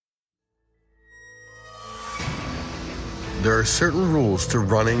There are certain rules to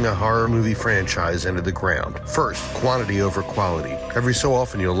running a horror movie franchise into the ground. First, quantity over quality. Every so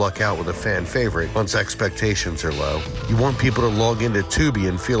often you'll luck out with a fan favorite once expectations are low. You want people to log into Tubi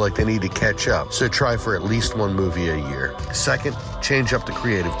and feel like they need to catch up, so try for at least one movie a year. Second, change up the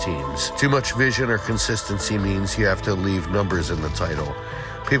creative teams. Too much vision or consistency means you have to leave numbers in the title.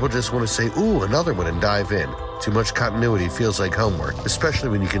 People just want to say, ooh, another one, and dive in. Too much continuity feels like homework, especially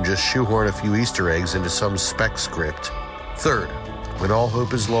when you can just shoehorn a few Easter eggs into some spec script. Third, when all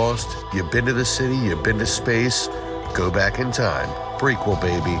hope is lost, you've been to the city, you've been to space, go back in time. Prequel,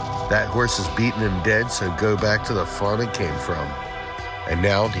 baby. That horse is beaten and dead, so go back to the farm it came from. And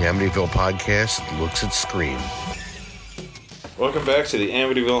now, the Amityville Podcast looks at Scream. Welcome back to the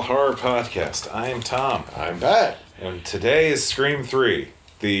Amityville Horror Podcast. I am Tom. I'm Pat. And today is Scream 3,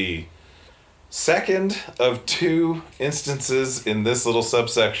 the second of two instances in this little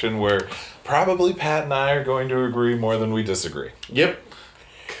subsection where probably Pat and I are going to agree more than we disagree. Yep.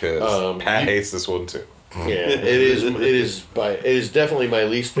 Because Pat hates this one too. Yeah, it is definitely my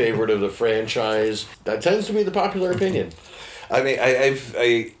least favorite of the franchise. That tends to be the popular opinion. I mean,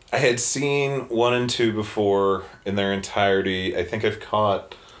 I had seen 1 and 2 before in their entirety. I think I've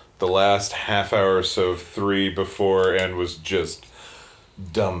caught the last half hour or so of 3 before and was just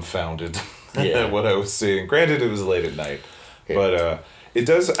dumbfounded at what I was seeing. Granted, it was late at night, but it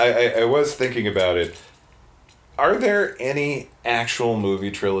does. I was thinking about it. Are there any actual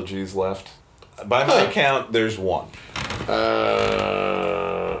movie trilogies left? By my count, there's one.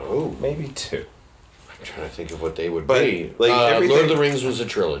 Maybe 2. I'm trying to think of what they would be. Like Lord of the Rings was a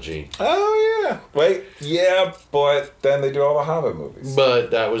trilogy. Oh yeah, wait, yeah, but then they do all the Hobbit movies.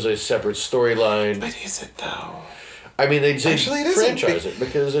 But that was a separate storyline. But is it though? I mean, they did Actually, it franchise it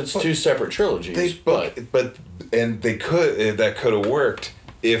because it's two separate trilogies. That could have worked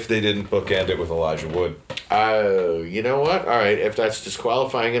if they didn't bookend it with Elijah Wood. You know what? All right, if that's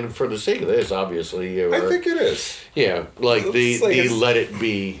disqualifying, and for the sake of this, obviously, I think it is. Yeah, like the let it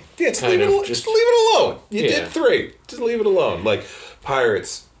be. Yeah, just leave it alone. You did 3. Just leave it alone. Like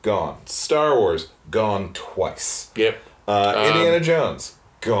Pirates, gone. Star Wars, gone twice. Yep. Indiana Jones,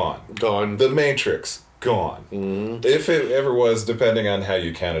 gone. The Matrix, gone. Mm-hmm. If it ever was, depending on how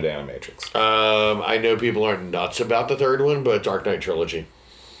you counted Animatrix. I know people aren't nuts about the third one, but Dark Knight trilogy.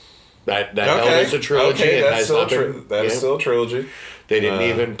 That is a trilogy. Okay, that's still is still a trilogy. They didn't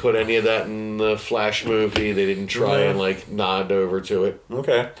even put any of that in the Flash movie. They didn't try and nod over to it.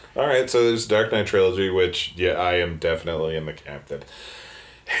 Okay, all right. So there's Dark Knight trilogy, which I am definitely in the camp that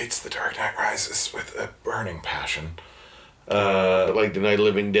hates the Dark Knight Rises with a burning passion. Like the Night of the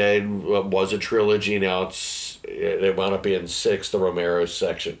Living Dead was a trilogy. Now it wound up being 6. The Romero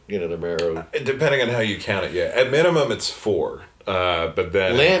section, the Romero. Depending on how you count it, At minimum, it's 4. But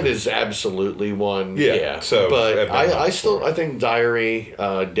then Land is absolutely one. So, but I think Diary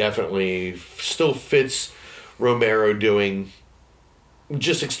definitely still fits Romero doing.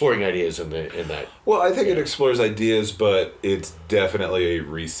 Just exploring ideas in that. Well, I think it explores ideas, but it's definitely a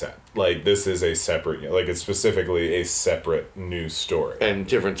reset. Like, this is a separate, it's specifically a separate new story. And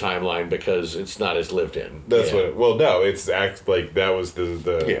different timeline because it's not as lived in. That's that was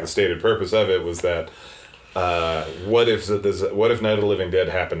the stated purpose of it was that, what if Night of the Living Dead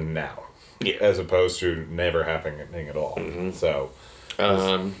happened now? Yeah. As opposed to never happening at all. Mm-hmm. So...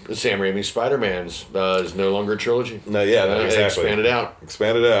 Sam Raimi's Spider-Man's is no longer a trilogy. No, exactly. Expanded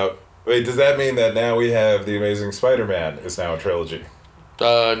out. Wait, does that mean that now we have The Amazing Spider-Man is now a trilogy?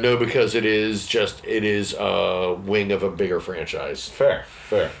 No, because it is a wing of a bigger franchise. Fair.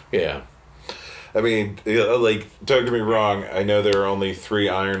 Yeah. I mean, don't get me wrong, I know there are only 3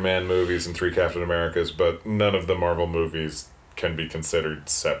 Iron Man movies and 3 Captain Americas, but none of the Marvel movies can be considered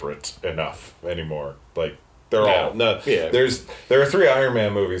separate enough anymore. There are 3 Iron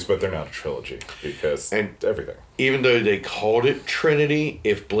Man movies, but they're not a trilogy because everything. Even though they called it Trinity,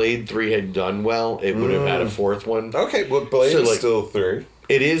 if Blade 3 had done well, it would have had a 4th one. Okay, well, Blade is still 3.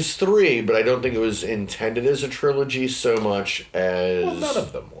 It is 3, but I don't think it was intended as a trilogy so much as... Well, none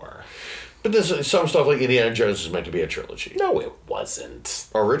of them were. But there's some stuff like Indiana Jones is meant to be a trilogy. No, it wasn't.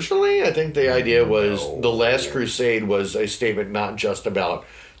 Originally, I think the idea was The Last Crusade was a statement not just about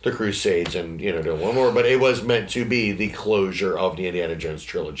the Crusades and, doing one more, but it was meant to be the closure of the Indiana Jones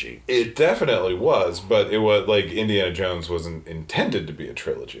trilogy. It definitely was, but it was, Indiana Jones wasn't intended to be a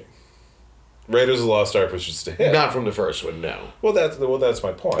trilogy. Raiders of the Lost Ark was just a hit. Not from the first one, no. Well, that's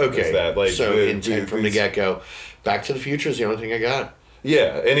my point. Okay, is that, intent from the get-go. Back to the Future is the only thing I got.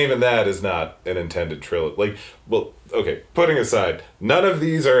 Yeah, and even that is not an intended trilogy. Like, well, okay, putting aside, none of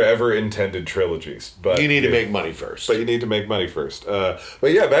these are ever intended trilogies. But you need to make money first. But you need to make money first. But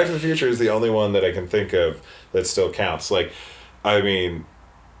yeah, Back to the Future is the only one that I can think of that still counts. Like, I mean,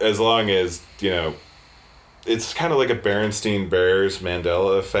 as long as, it's kind of like a Berenstein-Bears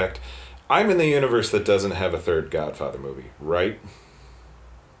Mandela effect. I'm in the universe that doesn't have a third Godfather movie, right?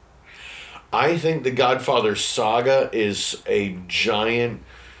 I think the Godfather saga is a giant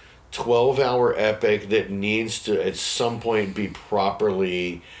 12-hour epic that needs to, at some point, be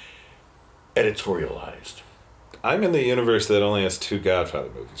properly editorialized. I'm in the universe that only has 2 Godfather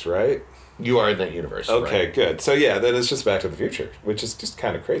movies, right? You are in that universe. Okay, right? good. So yeah, then it's just Back to the Future, which is just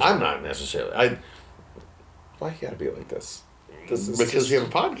kind of crazy. I'm not necessarily. Why you gotta be like this? Because we have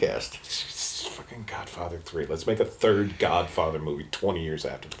a podcast. It's fucking Godfather 3. Let's make a third Godfather movie 20 years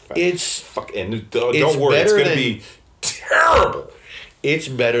after the fact. It's and don't worry, it's gonna be terrible. It's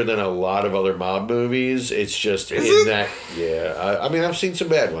better than a lot of other mob movies. It's just yeah. I mean, I've seen some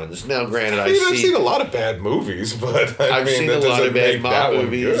bad ones. Now, granted, I've seen a lot of bad movies, but I've seen a lot of bad mob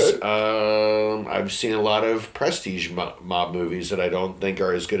movies. Good. I've seen a lot of prestige mob movies that I don't think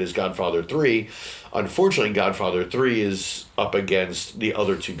are as good as Godfather 3. Unfortunately, Godfather 3 is up against the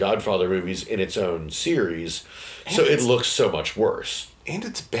other 2 Godfather movies in its own series, so it looks so much worse. And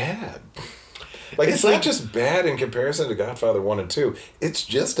it's bad. Like, it's not just bad in comparison to Godfather 1 and 2. It's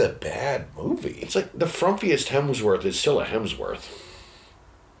just a bad movie. It's like the frumpiest Hemsworth is still a Hemsworth.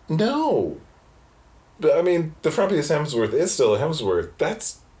 No. I mean, the frumpiest Hemsworth is still a Hemsworth.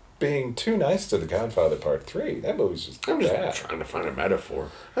 That's being too nice to the Godfather Part 3. That movie's just I'm bad. just trying to find a metaphor.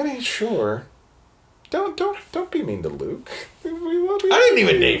 I mean, sure. Don't be mean to Luke. I didn't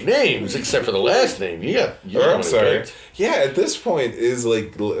even name names except for the last name. I'm sorry. Yeah, at this point is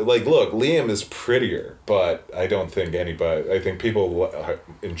like look, Liam is prettier, but I don't think I think people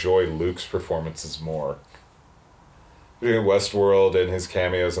enjoy Luke's performances more. Westworld and his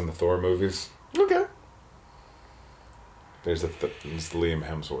cameos in the Thor movies. Okay. There's Liam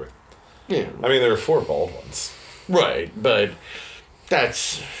Hemsworth. Yeah. I mean, there are 4 bald ones. Right, but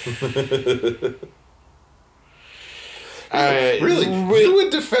that's... Really? You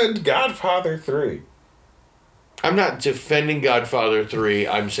would defend Godfather 3? I'm not defending Godfather 3.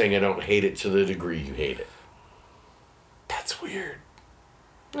 I'm saying I don't hate it to the degree you hate it. That's weird.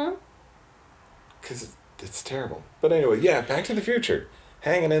 No. Because it's terrible. But anyway, yeah, Back to the Future.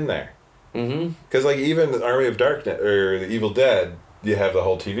 Hanging in there. Mm-hmm. Because, like, even Army of Darkness, or The Evil Dead, you have the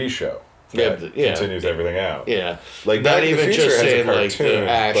whole TV show. Continues everything out. Yeah. Like, not even just saying, like, the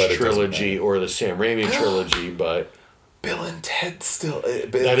Ash trilogy or or the Sam Raimi trilogy, but... Bill and Ted still...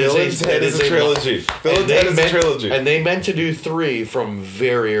 Bill and Ted is a trilogy. Bill and Ted is a trilogy. And they meant to do 3 from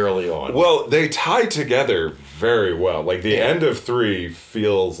very early on. Well, they tie together very well. Like, the end of 3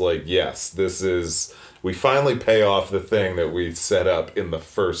 feels like, yes, this is... We finally pay off the thing that we set up in the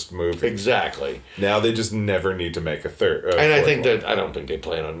first movie. Exactly. Now they just never need to make a third. And I think I don't think they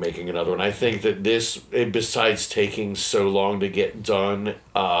plan on making another one. I think that this, besides taking so long to get done,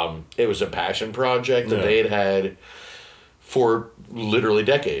 it was a passion project that they had for literally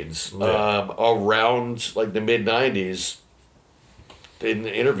decades. Around like the mid-90s, in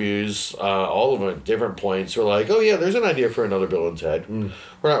interviews, all of them at different points were like, oh yeah, there's an idea for another Bill and Ted.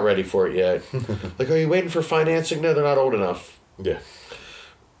 We're not ready for it yet. Like, are you waiting for financing? No, they're not old enough. Yeah.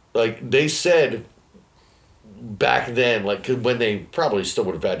 Like, they said back then, like, when they probably still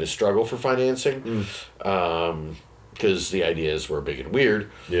would have had to struggle for financing, because the ideas were big and weird.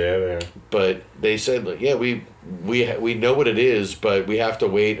 Yeah, they are. But they said, like, yeah, we know what it is, but we have to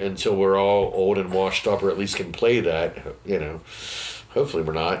wait until we're all old and washed up, or at least can play that, Hopefully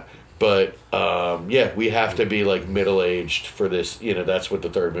we're not. But, we have to be, like, middle-aged for this. That's what the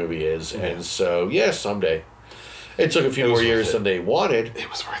third movie is. Yeah. And so, someday. It took a few more years than they wanted. It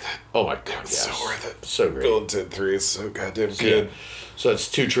was worth it. Oh, my God, yes. So worth it. So great. Bill and Ted 3 is so goddamn good. Yeah. So that's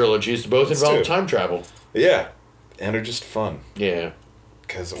 2 trilogies. Both involve time travel. Yeah. And are just fun. Yeah.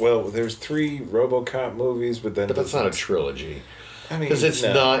 Because, there's 3 RoboCop movies, but that's not a trilogy. I mean, because it's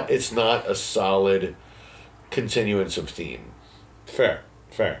not a solid continuance of theme. Fair.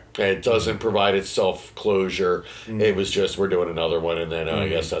 And it doesn't provide itself closure. It was just, we're doing another one, and then I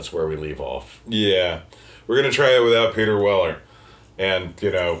guess that's where we leave off. Yeah. We're going to try it without Peter Weller and,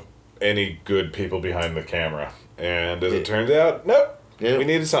 any good people behind the camera. And as it turns out, nope. Yeah. We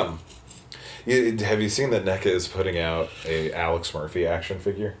needed something. Have you seen that NECA is putting out a Alex Murphy action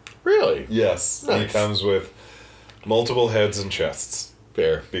figure? Really? Yes. Nice. He comes with multiple heads and chests.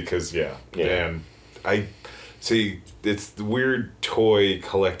 Fair. Because, and I... See, it's the weird toy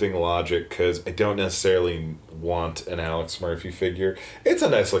collecting logic because I don't necessarily want an Alex Murphy figure. It's a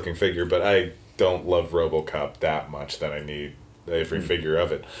nice looking figure, but I don't love RoboCop that much that I need every figure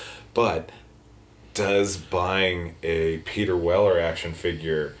of it. But does buying a Peter Weller action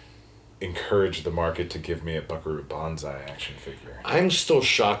figure encourage the market to give me a Buckaroo Banzai action figure? I'm still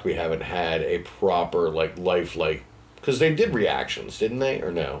shocked we haven't had a proper because they did reactions, didn't they,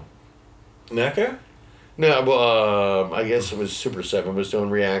 or no? NECA? No, well, I guess it was Super 7 was doing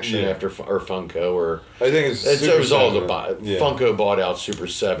reaction after or Funko or I think it was all the yeah. Funko bought out Super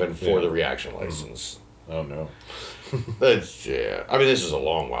 7 for the reaction license. Oh no. That's I mean, this is a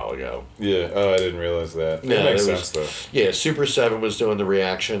long while ago. Yeah. Oh, I didn't realize that. No, it makes sense though. Yeah, Super 7 was doing the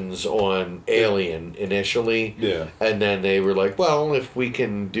reactions on Alien initially. Yeah. And then they were like, well, if we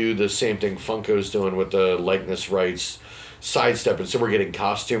can do the same thing Funko's doing with the likeness rights, sidestep it, so we're getting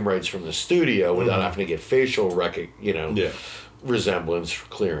costume rights from the studio without having to get facial resemblance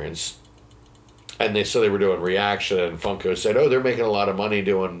clearance. And they were doing reaction, and Funko said, oh, they're making a lot of money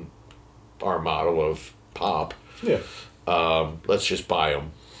doing our model of Pop. Yeah. Let's just buy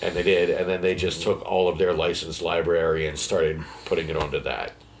them. And they did, and then they just took all of their licensed library and started putting it onto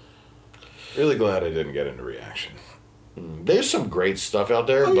that. Really glad I didn't get into reaction. There's some great stuff out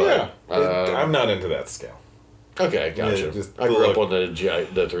there, but I'm not into that scale. Okay, gotcha. Yeah, I grew up on the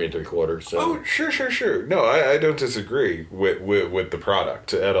 3 3/4. So. Oh, sure. No, I don't disagree with the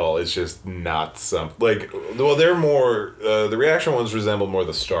product at all. It's just not they're more the reaction ones resemble more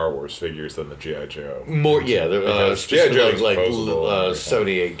the Star Wars figures than the G.I. Joe. More, yeah. G.I. Joe's like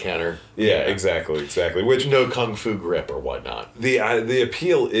 78 counter. Yeah, exactly. Which no kung fu grip or whatnot. The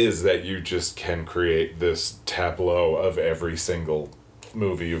appeal is that you just can create this tableau of every single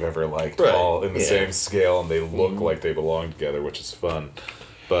movie you've ever liked, all in the same scale, and they look like they belong together, which is fun.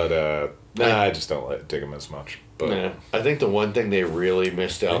 But I just don't dig them as much. But I think the one thing they really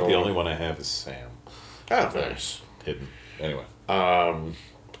missed out on. The only one I have is Sam. Oh, nice. Hidden. Anyway.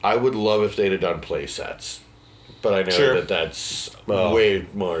 I would love if they'd have done play sets. But I know that's way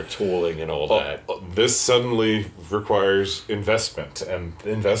more tooling and all that. This suddenly requires investment, and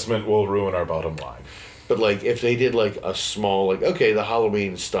investment will ruin our bottom line. But, if they did, a small, okay, the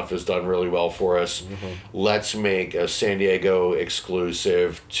Halloween stuff is done really well for us. Mm-hmm. Let's make a San Diego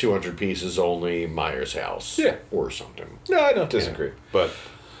exclusive, 200 pieces only, Myers house. Yeah. Or something. No, I don't disagree. Yeah.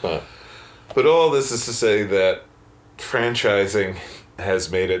 But all this is to say that franchising has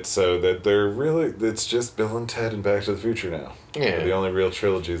made it so that it's just Bill and Ted and Back to the Future now. Yeah. They're the only real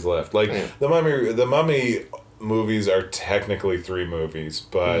trilogies left. The Mummy movies are technically 3 movies,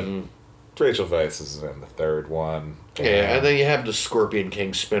 but... Mm-hmm. Rachel Weisz is in the 3rd one. And then you have the Scorpion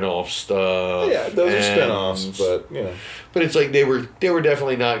King spin-off stuff. Yeah, those are spin-offs, but, But it's they were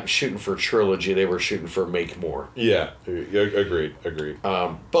definitely not shooting for trilogy. They were shooting for make more. Yeah, agreed.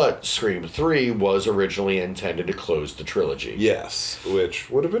 But Scream 3 was originally intended to close the trilogy. Yes, which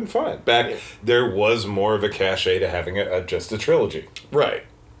would have been fine. There was more of a cachet to having it just a trilogy. Right.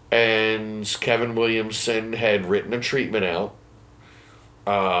 And Kevin Williamson had written a treatment out.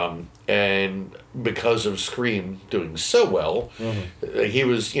 And because of Scream doing so well, he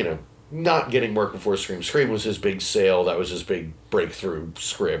was, not getting work before Scream. Scream was his big sale. That was his big breakthrough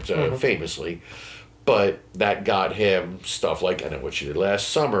script, famously. But that got him stuff like I Know What You Did Last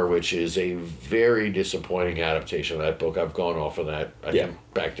Summer, which is a very disappointing adaptation of that book. I've gone off of that, I think,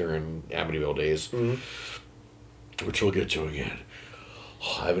 back during Amityville days, which we'll get to again.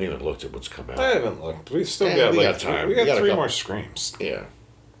 I haven't even looked at what's come out. I haven't looked. We still got time. We got 3 more Screams. Yeah.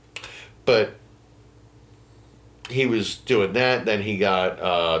 But he was doing that. Then he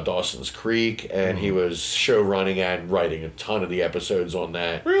got Dawson's Creek, and he was show running and writing a ton of the episodes on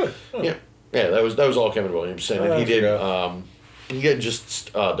that. Really? Oh. Yeah. That was all Kevin Williamson, and he did. He had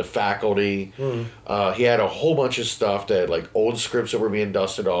just The Faculty. He had a whole bunch of stuff that old scripts that were being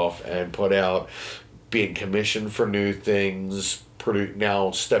dusted off and put out, being commissioned for new things.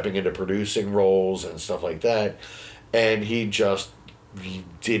 Now stepping into producing roles and stuff like that, and he just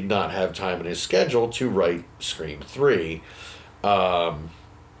did not have time in his schedule to write Scream 3. The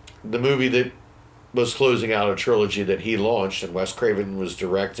movie that was closing out a trilogy that he launched and Wes Craven was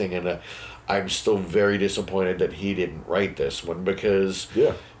directing, and I'm still very disappointed that he didn't write this one, because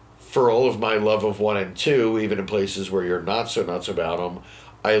for all of my love of 1 and 2, even in places where you're not so nuts about them,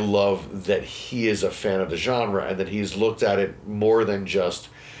 I love that he is a fan of the genre and that he's looked at it more than just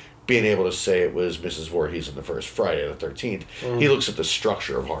being able to say it was Mrs. Voorhees in the first Friday the 13th. He looks at the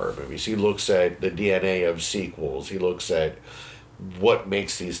structure of horror movies. He looks at the DNA of sequels. He looks at what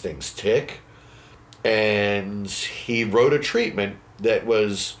makes these things tick. And he wrote a treatment that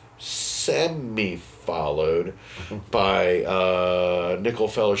was followed by Nickel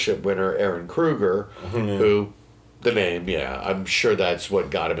Fellowship winner Aaron Kruger, who, the name, I'm sure that's what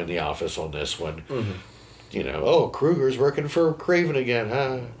got him in the office on this one. You know, oh, Kruger's working for Craven again,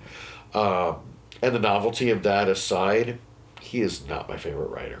 huh? And the novelty of that aside, he is not my favorite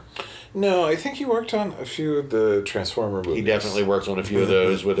writer. No, I think he worked on a few of the Transformer movies. He definitely worked on a few of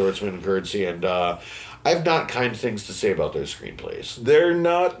those with Ortsman and Curtsy, and I have not kind things to say about those screenplays. They're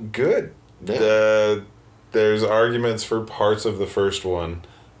not good. Yeah. There's arguments for parts of the first one,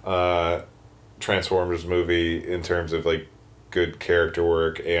 Transformers movie, in terms of like good character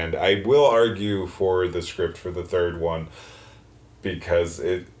work, and I will argue for the script for the third one because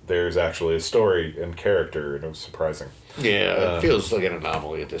there's actually a story and character, and it was surprising. Yeah, it feels like an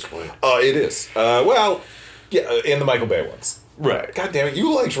anomaly at this point. It is. Well, yeah, in the Michael Bay ones. Right. God damn it,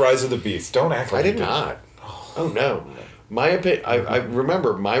 you liked Rise of the Beast. Don't act like I did not. Oh, no. My opinion, I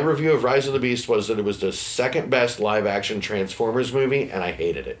remember my review of Rise of the Beast was that it was the second best live-action Transformers movie, and I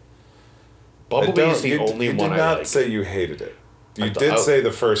hated it. Bumblebee is the only one I liked. You did not say you hated it. You did say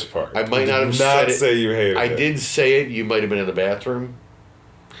the first part. I might not have said it. Say you hated it. I did say it. You might have been in the bathroom.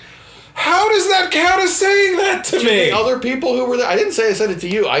 How does that count as saying that to me? Other people who were there. I didn't say I said it to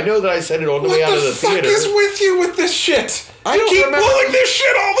you. I know that I said it on the way out of the theater. What the fuck is with you with this shit? I you keep pulling this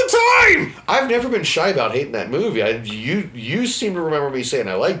shit all the time. I've never been shy about hating that movie. You seem to remember me saying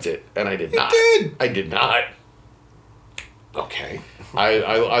I liked it, and I did not. You did. I did not. Okay.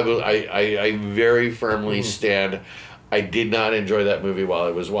 I very firmly stand. I did not enjoy that movie while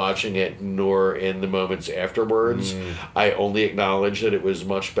I was watching it, nor in the moments afterwards. I only acknowledge that it was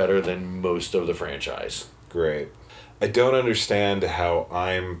much better than most of the franchise. Great. I don't understand how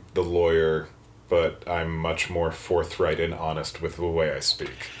I'm the lawyer, but I'm much more forthright and honest with the way I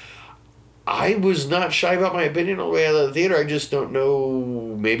speak. I was not shy about my opinion on the way out of the theater. I just don't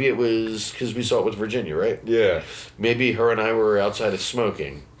know. Maybe it was because we saw it with Virginia, right? Yeah. Maybe her and I were outside of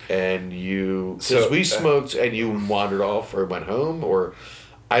smoking. And you, because we smoked and you wandered off or went home, or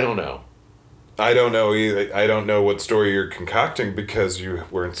I don't know. I don't know either. I don't know what story you're concocting because you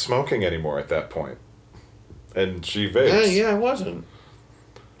weren't smoking anymore at that point. And she vapes. Yeah, I wasn't.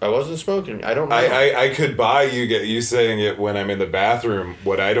 I wasn't smoking. I don't know. I could buy you saying it when I'm in the bathroom.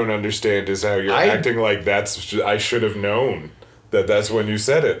 What I don't understand is how you're acting like I should have known that's when you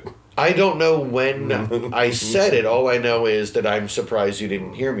said it. I don't know when I said it. All I know is that I'm surprised you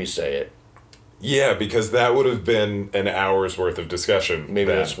didn't hear me say it. Yeah, because that would have been an hour's worth of discussion.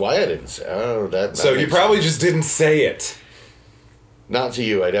 Maybe that's why I didn't say it. Oh, that so you probably just didn't say it. Not to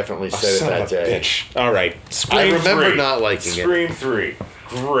you. I definitely said it that day. Bitch. All right. I remember not liking it. Scream 3.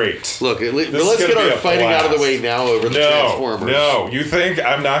 Great. Look, let's get our fighting out of the way now over the Transformers. No, you think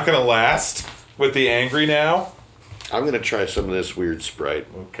I'm not going to last with the angry now? I'm going to try some of this weird Sprite.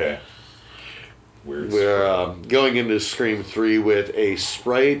 Okay. We're going into Scream 3 with a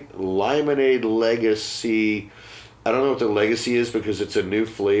Sprite Lemonade Legacy. I don't know what the Legacy is because it's a new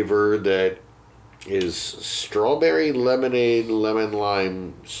flavor that is strawberry lemonade lemon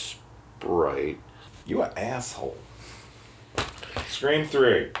lime Sprite. You an asshole. Scream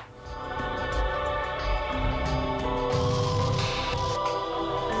 3.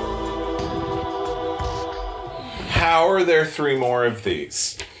 How are there 3 more of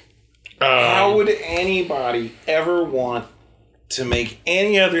these? How would anybody ever want to make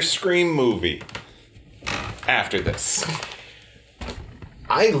any other Scream movie after this?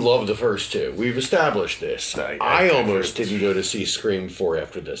 I love the first 2. We've established this. I almost didn't go to see Scream 4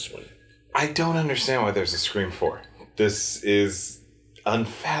 after this one. I don't understand why there's a Scream 4. This is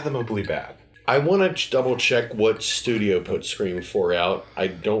unfathomably bad. I want to double check what studio put Scream 4 out. I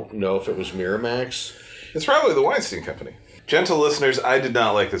don't know if it was Miramax. It's probably the Weinstein Company. Gentle listeners, I did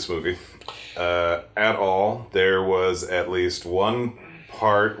not like this movie at all. There was at least one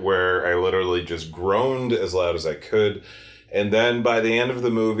part where I literally just groaned as loud as I could. And then by the end of the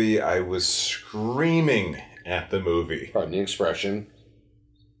movie, I was screaming at the movie. Pardon the expression.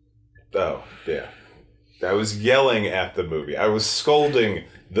 Oh, yeah. I was yelling at the movie. I was scolding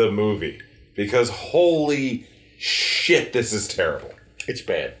the movie. Because holy shit, this is terrible. It's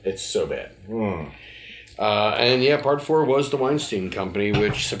bad. It's so bad. And yeah, part 4 was the Weinstein Company,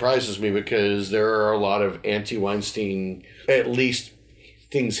 which surprises me because there are a lot of anti-Weinstein, at least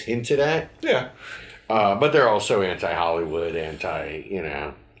things hinted at. Yeah. But they're also anti-Hollywood,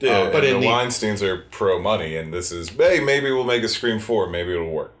 Yeah, but the Weinsteins are pro-money, and this is, hey, maybe we'll make a Scream 4, maybe it'll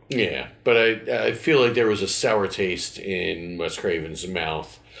work. Yeah, but I feel like there was a sour taste in Wes Craven's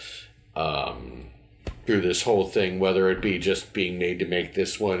mouth through this whole thing, whether it be just being made to make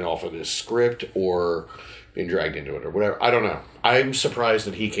this one off of this script or being dragged into it or whatever. I don't know. I'm surprised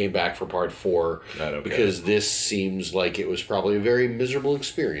that he came back for part 4 because this seems like it was probably a very miserable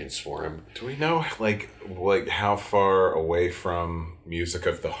experience for him. Do we know like how far away from Music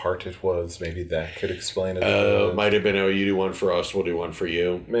of the Heart it was? Maybe that could explain it. Might have been, you do one for us, we'll do one for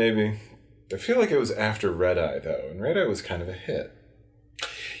you. Maybe. I feel like it was after Red Eye though, and Red Eye was kind of a hit.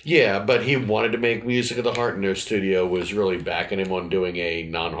 Yeah, but he wanted to make Music of the Heart, and no studio was really backing him on doing a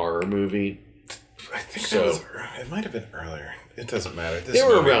non-horror movie. I think it might have been earlier. It doesn't matter. They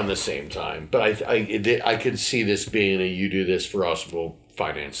were around the same time, but I could see this being a you do this for us, we'll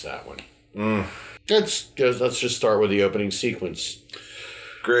finance that one. Let's just start with the opening sequence.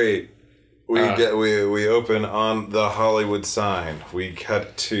 Great. We open on the Hollywood sign. We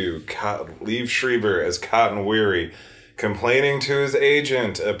cut to Liev Schreiber as Cotton Weary complaining to his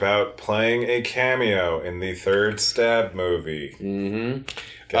agent about playing a cameo in the third Stab movie. Mm-hmm.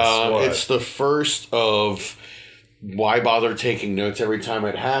 Guess what? It's the first of why bother taking notes every time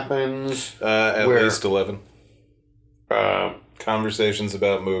it happens? At least 11. Conversations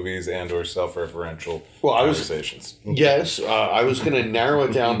about movies and or self-referential conversations. Yes, I was going to narrow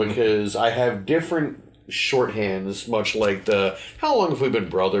it down because I have different shorthands, much like the how long have we been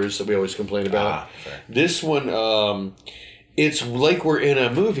brothers that we always complain about. This one, it's like we're in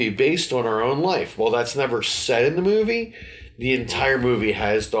a movie based on our own life. Well, that's never said in the movie. The entire movie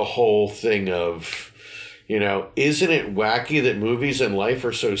has the whole thing of, isn't it wacky that movies and life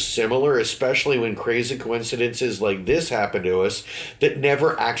are so similar, especially when crazy coincidences like this happen to us that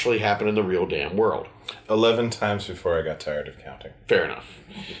never actually happen in the real damn world. 11 times before I got tired of counting. Fair enough.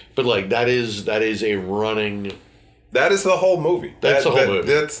 But that is a running... That is the whole movie. That's the whole movie.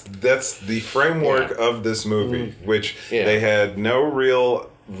 That's the framework of this movie, which they had no real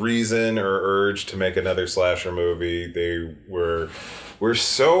reason or urge to make another slasher movie. They were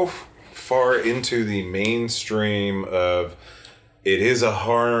so far into the mainstream of it is a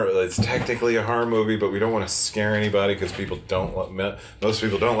horror. It's technically a horror movie, but we don't want to scare anybody because most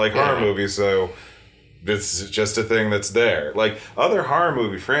people don't like horror movies. So this is just a thing that's there. Like other horror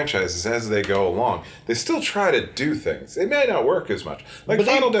movie franchises, as they go along, they still try to do things. It may not work as much. Like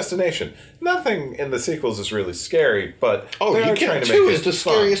Final Destination. Nothing in the sequels is really scary, but they are trying to make it is the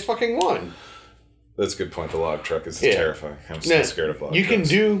scariest fucking one. That's a good point. The log truck is terrifying. I'm still scared of log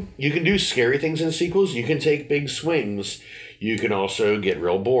trucks. You can do scary things in sequels. You can take big swings. You can also get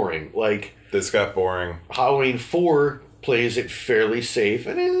real boring. Like this got boring. Halloween 4 plays it fairly safe,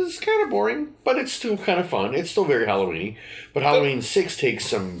 and it is kind of boring, but it's still kind of fun. It's still very Halloween-y. But Halloween 6 takes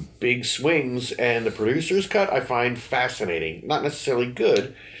some big swings, and the producer's cut I find fascinating. Not necessarily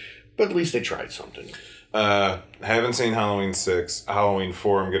good, but at least they tried something. Haven't seen Halloween 6. Halloween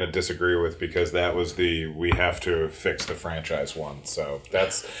 4 I'm going to disagree with because that was we have to fix the franchise one. So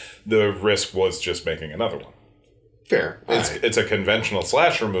that's the risk was just making another one. Fair. It's a conventional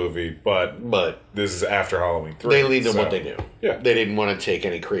slasher movie, but this is after Halloween 3. They leaned on what they knew. Yeah. They didn't want to take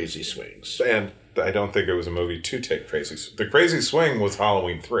any crazy swings. And I don't think it was a movie to take crazy. The crazy swing was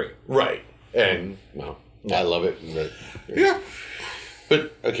Halloween 3. Right. And, I love it. Yeah.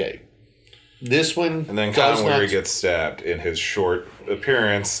 But, okay. This one... And then Cotton Weary gets stabbed in his short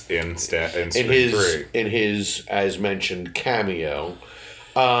appearance in Scream 3. In his, as mentioned, cameo.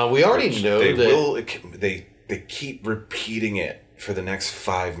 We already know that... They keep repeating it for the next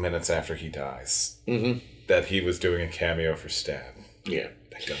 5 minutes after he dies. Mm-hmm. That he was doing a cameo for Stab. Yeah.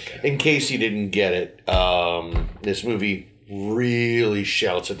 I don't get it. In case you didn't get it, this movie really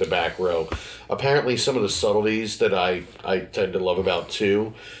shouts at the back row. Apparently some of the subtleties that I tend to love about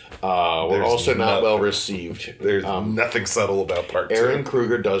 2 were also not well received. There's nothing subtle about part 2. Aaron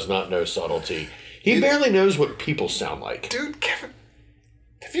Kruger does not know subtlety. He barely knows what people sound like. Dude, Kevin,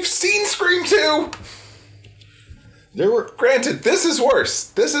 have you seen Scream 2? Granted, this is worse.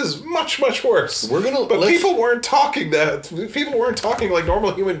 This is much, much worse. People weren't talking People weren't talking like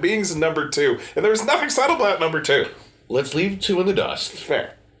normal human beings in number 2, and there was nothing subtle about number 2. Let's leave 2 in the dust.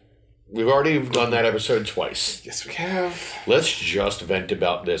 Fair. We've already done that episode twice. Yes, we have. Let's just vent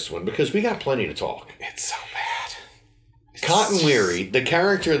about this one because we got plenty to talk. It's so bad. Cotton Weary, the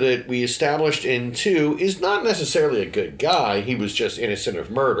character that we established in 2, is not necessarily a good guy. He was just innocent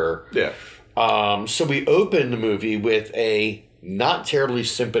of murder. Yeah. So we open the movie with a not terribly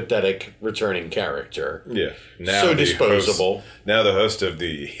sympathetic returning character. Yeah. So disposable. Now the host of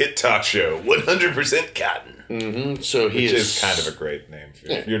the hit talk show, 100% Cotton. Mm-hmm. So Which is kind of a great name.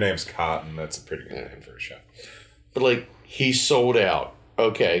 If your name's Cotton, that's a pretty good name for a show. But he sold out.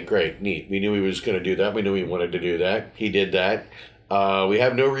 Okay, great, neat. We knew he was going to do that. We knew he wanted to do that. He did that. We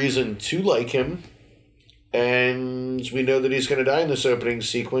have no reason to like him. And we know that he's going to die in this opening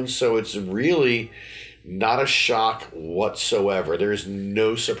sequence, so it's really Not a shock whatsoever. There's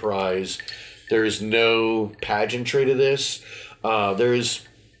no surprise. There's no pageantry to this. There's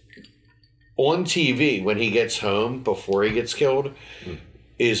on TV when he gets home before he gets killed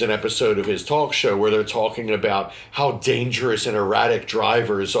is an episode of his talk show where they're talking about how dangerous and erratic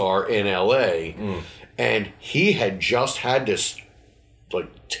drivers are in LA. And he had just had to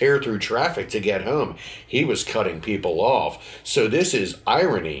tear through traffic to get home. He was cutting people off. So this is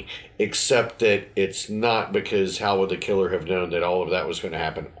irony, except that it's not, because how would the killer have known that all of that was going to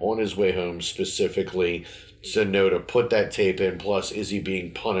happen on his way home specifically to know to put that tape in? Plus, is he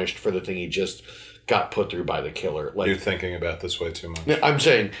being punished for the thing he just got put through by the killer? You're thinking about this way too much. I'm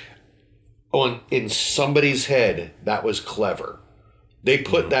saying, in somebody's head, that was clever. They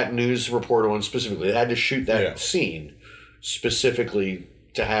put that news report on specifically. They had to shoot that scene specifically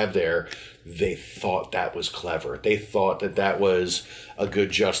to have there. They thought that was clever. They thought that that was a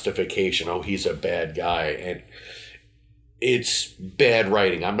good justification. Oh, he's a bad guy. And it's bad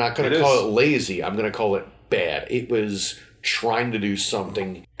writing. I'm not going to call it lazy. I'm going to call it bad. It was trying to do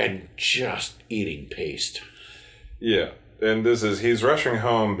something and just eating paste. Yeah. And he's rushing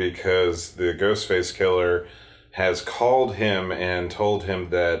home because the Ghostface killer has called him and told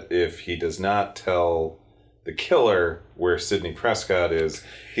him that if he does not tell the killer where Sidney Prescott is,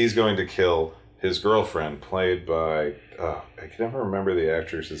 he's going to kill his girlfriend, played by, I can never remember the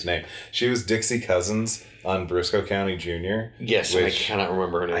actress's name. She was Dixie Cousins on Briscoe County Jr. Yes, I cannot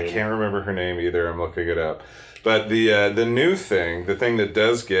remember her name. I can't remember her name either. I'm looking it up. But the new thing, the thing that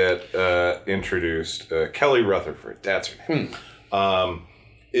does get introduced, Kelly Rutherford, that's her name,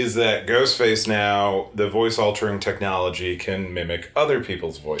 is that Ghostface now, the voice-altering technology can mimic other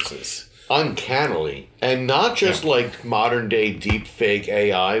people's voices. Uncannily. And not just like modern day deep fake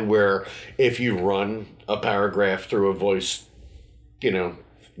AI where if you run a paragraph through a voice,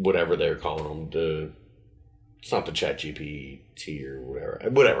 whatever they're calling them, it's not the Chat GPT or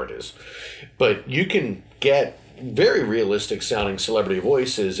whatever it is. But you can get very realistic sounding celebrity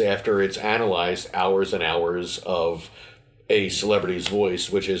voices after it's analyzed hours and hours of a celebrity's voice,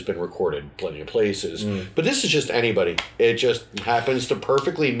 which has been recorded plenty of places. But this is just anybody. It just happens to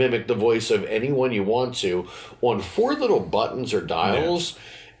perfectly mimic the voice of anyone you want to on 4 little buttons or dials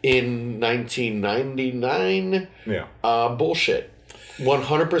in 1999. Bullshit.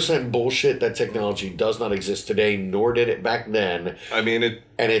 100% bullshit. That technology does not exist today, nor did it back then. I mean,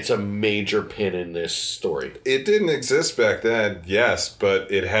 and it's a major pin in this story. It didn't exist back then, yes,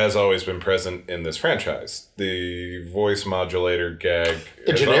 but it has always been present in this franchise. The voice modulator gag.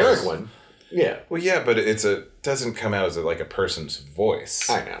 The generic one. Yeah. Well, yeah, but doesn't come out as a person's voice.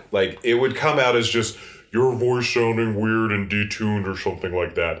 I know. It would come out as just your voice sounding weird and detuned or something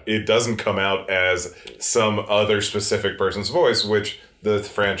like that. It doesn't come out as some other specific person's voice, which the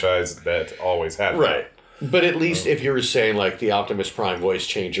franchise that always had. Right. But at least if you were saying the Optimus Prime voice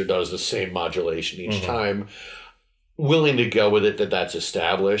changer does the same modulation each time, willing to go with it that's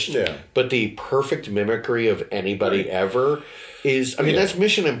established. Yeah. But the perfect mimicry of anybody ever is, that's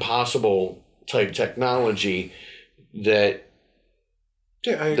Mission Impossible type technology that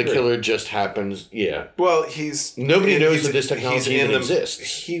the killer just happens, Well, nobody knows that this technology even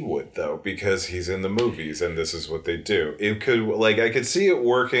exists. He would, though, because he's in the movies, and this is what they do. It could, I could see it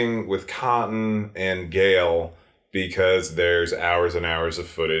working with Cotton and Gale, because there's hours and hours of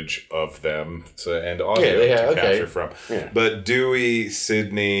footage of them and audio to capture from. Yeah. But Dewey,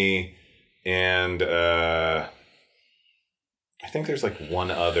 Sidney, and I think there's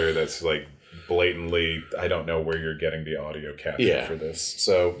one other that's blatantly, I don't know where you're getting the audio capture for this.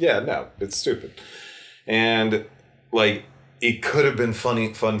 So, no, it's stupid. And, it could have been fun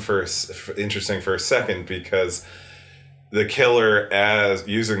interesting for a second, because the killer, as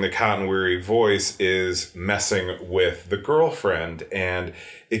using the Cotton Weary voice, is messing with the girlfriend. And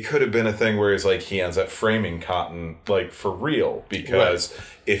it could have been a thing where he ends up framing Cotton, for real. Because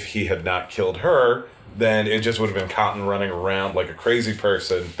if he had not killed her, then it just would have been Cotton running around like a crazy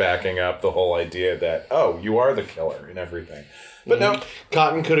person, backing up the whole idea that, oh, you are the killer and everything. But no.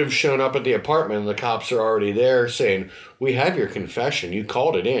 Cotton could have shown up at the apartment and the cops are already there saying, we have your confession. You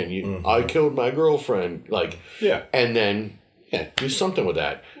called it in. I killed my girlfriend. And then, do something with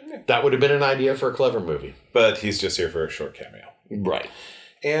that. Yeah. That would have been an idea for a clever movie. But he's just here for a short cameo. Right.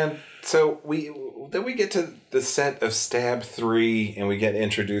 And so we get to the set of Stab 3, and we get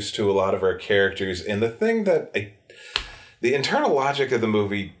introduced to a lot of our characters. And the thing that the internal logic of the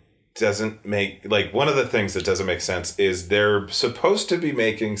movie doesn't make, one of the things that doesn't make sense is they're supposed to be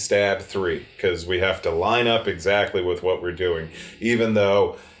making Stab 3 because we have to line up exactly with what we're doing, even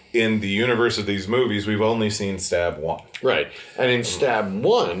though in the universe of these movies, we've only seen Stab 1. Right. And in Stab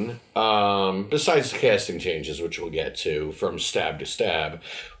 1, besides the casting changes, which we'll get to from Stab to Stab,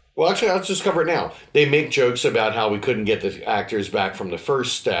 well, actually, let's just cover it now. They make jokes about how we couldn't get the actors back from the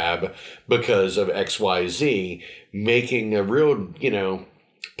first Stab because of XYZ, making a real,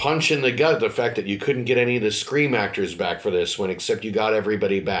 punch in the gut, the fact that you couldn't get any of the Scream actors back for this one, except you got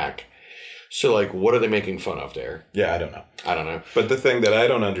everybody back. So, what are they making fun of there? Yeah, I don't know. But the thing that I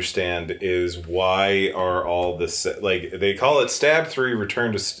don't understand is why are all this... they call it Stab 3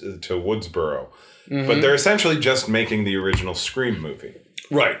 Return to Woodsboro. Mm-hmm. But they're essentially just making the original Scream movie.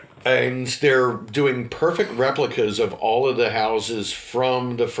 Right. And they're doing perfect replicas of all of the houses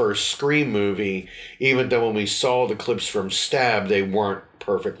from the first Scream movie, even though when we saw the clips from Stab, they weren't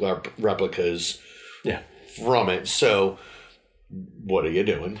perfect replicas from it. So, what are you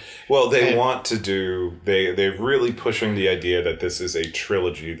doing? Well, they're really pushing the idea that this is a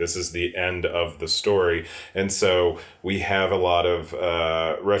trilogy. This is the end of the story. And so we have a lot of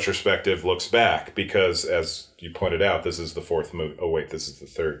retrospective looks back because, as you pointed out, this is the fourth movie. Oh, wait, this is the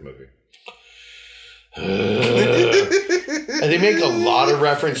third movie. And they make a lot of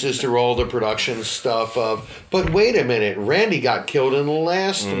references through all the production stuff but wait a minute, Randy got killed in the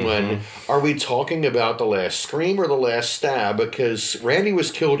last one. Are we talking about the last Scream or the last Stab? Because Randy was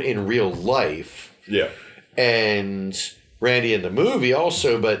killed in real life. Yeah. And Randy in the movie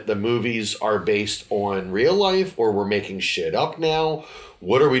also, but the movies are based on real life, or we're making shit up now.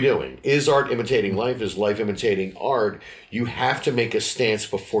 What are we doing? Is art imitating life? Is life imitating art? You have to make a stance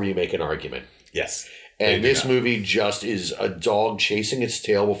before you make an argument. Yes. And this movie just is a dog chasing its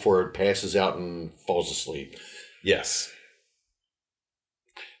tail before it passes out and falls asleep. Yes.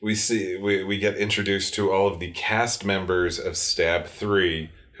 We get introduced to all of the cast members of Stab 3,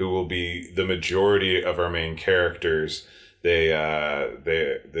 who will be the majority of our main characters.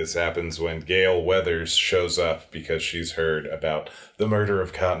 This happens when Gail Weathers shows up because she's heard about the murder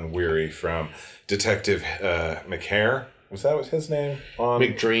of Cotton Weary from Detective McHare. Was that his name?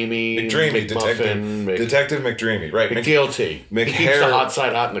 McDreamy, Detective McDreamy, right? McGuilty. He keeps the hot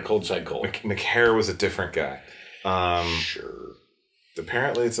side hot and the cold side cold. McHare was a different guy. Sure.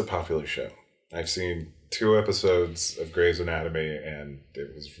 Apparently, it's a popular show. I've seen 2 episodes of Grey's Anatomy, and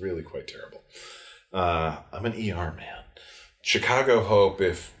it was really quite terrible. I'm an ER man. Chicago Hope,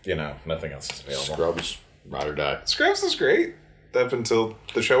 if nothing else is available. Scrubs, ride or die. Scrubs is great up until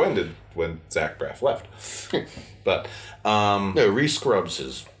the show ended when Zach Braff left. But no, Re-Scrubs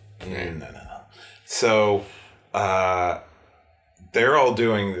is no. So they're all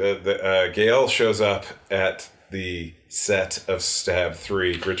doing Gail shows up at the set of Stab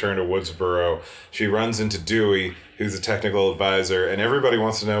 3, Return to Woodsboro. She runs into Dewey, who's a technical advisor, and everybody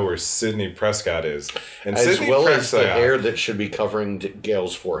wants to know where Sidney Prescott is. And as the hair that should be covering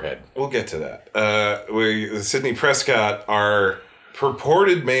Gail's forehead. We'll get to that. Sidney Prescott, our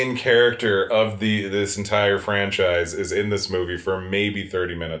purported main character of this entire franchise, is in this movie for maybe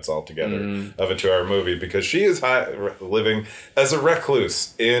 30 minutes altogether of a 2-hour movie, because she is living as a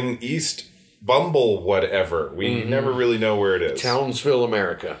recluse in East Bumble whatever. We never really know where it is. Townsville,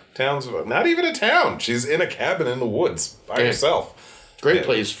 America. Townsville. Not even a town. She's in a cabin in the woods by herself. Great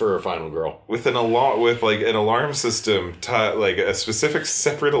place for a final girl. With an alarm system, a specific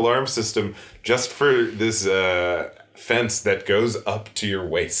separate alarm system just for this fence that goes up to your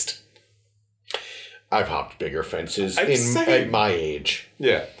waist. I've hopped bigger fences at my age.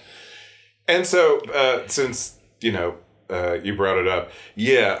 Yeah. And so, since, you brought it up.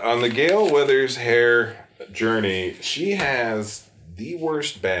 Yeah, on the Gail Weathers hair journey, she has the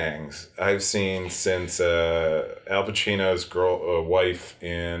worst bangs I've seen since Al Pacino's wife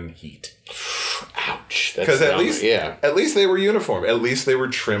in Heat. Ouch. Because at least they were uniform. At least they were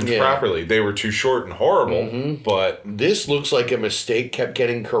trimmed properly. They were too short and horrible, but... This looks like a mistake kept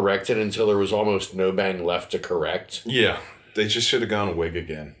getting corrected until there was almost no bang left to correct. Yeah. They just should have gone wig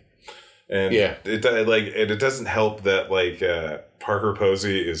again. And it doesn't help that Parker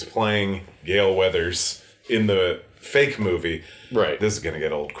Posey is playing Gail Weathers in the fake movie. Right. This is gonna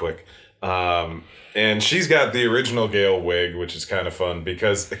get old quick. And she's got the original Gail wig, which is kind of fun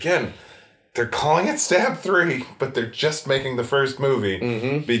because again, they're calling it Stab 3, but they're just making the first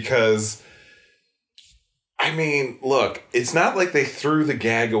movie because look, it's not like they threw the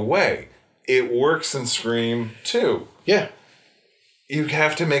gag away. It works in Scream 2. Yeah. You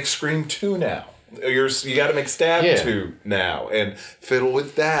have to make Scream 2 now. You got to make Stab 2 now and fiddle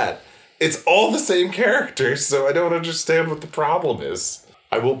with that. It's all the same characters, so I don't understand what the problem is.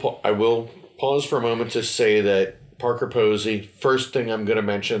 I will pause for a moment to say that Parker Posey, first thing I'm going to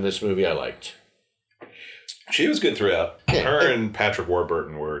mention in this movie I liked. She was good throughout. Yeah. Her and Patrick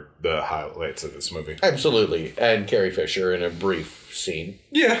Warburton were the highlights of this movie. Absolutely. And Carrie Fisher in a brief scene.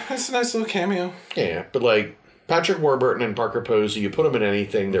 Yeah, that's a nice little cameo. Yeah, but like Patrick Warburton and Parker Posey, you put them in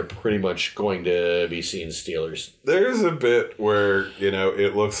anything, they're pretty much going to be seen stealers. There's a bit where,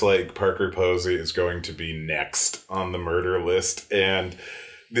 it looks like Parker Posey is going to be next on the murder list, and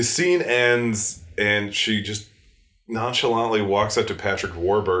the scene ends, and she just nonchalantly walks up to Patrick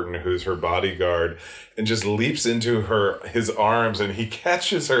Warburton, who's her bodyguard, and just leaps into his arms, and he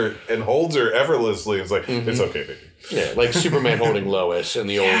catches her and holds her effortlessly. It's like, It's okay, baby. Yeah, like Superman holding Lois in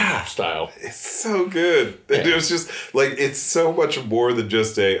the old style. It's so good. Yeah. It was just, like, it's so much more than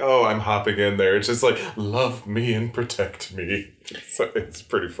just I'm hopping in there. It's just like, love me and protect me. So it's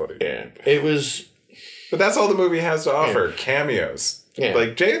pretty funny. Yeah, it was... But that's all the movie has to offer. Cameos. Yeah.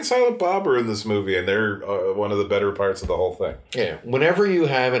 Like, Jay and Silent Bob are in this movie, and they're one of the better parts of the whole thing. Yeah. Whenever you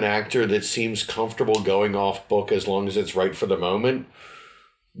have an actor that seems comfortable going off book as long as it's right for the moment,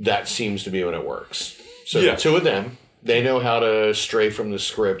 that seems to be when it works. So the two of them, they know how to stray from the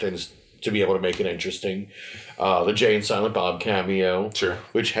script and to be able to make it interesting. The Jay and Silent Bob cameo,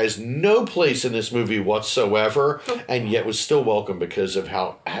 which has no place in this movie whatsoever, and yet was still welcome because of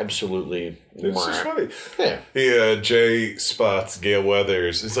how absolutely... It's just funny. Yeah. Jay spots Gail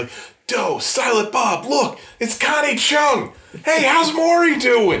Weathers. It's like, Doe, Silent Bob, look, it's Connie Chung. Hey, how's Maury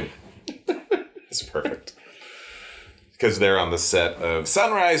doing? It's perfect. Because they're on the set of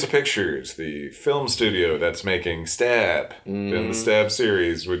Sunrise Pictures, the film studio that's making Stab in the Stab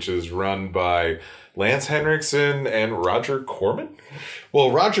series, which is run by Lance Henriksen and Roger Corman.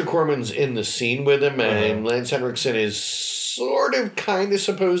 Well, Roger Corman's in the scene with him, and Lance Henriksen is sort of kind of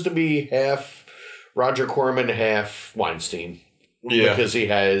supposed to be half Roger Corman, half Weinstein. Yeah. Because he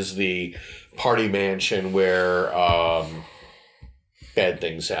has the party mansion where bad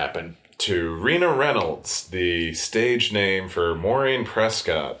things happen. To Rena Reynolds, the stage name for Maureen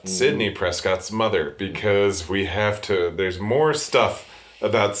Prescott, Sidney Prescott's mother, because there's more stuff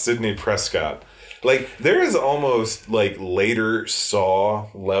about Sidney Prescott. Like, there is almost, like, later Saw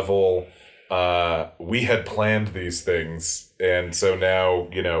level, we had planned these things, and so now,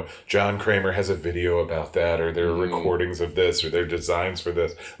 John Kramer has a video about that, or there are recordings of this, or there are designs for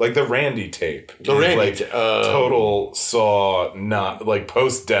this. Like, the Randy tape. Total Saw, not, like,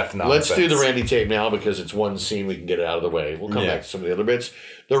 post-death nonsense. Let's do the Randy tape now, because it's one scene, we can get it out of the way. We'll come back to some of the other bits.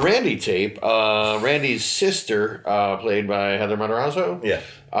 The Randy tape, Randy's sister, played by Heather Matarazzo. Yeah.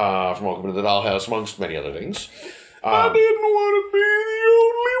 From Welcome to the Dollhouse, amongst many other things. I didn't want to be the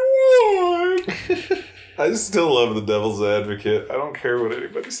only one. I still love The Devil's Advocate. I don't care what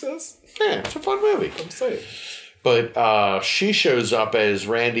anybody says. Yeah, it's a fun movie. I'm saying. But she shows up as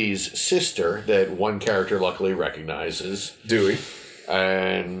Randy's sister that one character luckily recognizes. Dewey.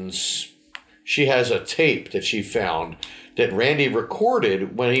 And she has a tape that she found that Randy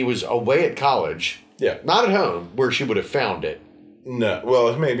recorded when he was away at college. Yeah. Not at home, where she would have found it. No.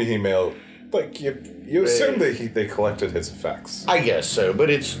 Well, maybe he mailed... Like, you assume that they collected his effects. I guess so, but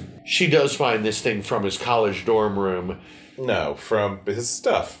she does find this thing from his college dorm room. No, from his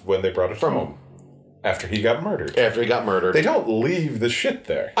stuff when they brought it home. After he got murdered. They don't leave the shit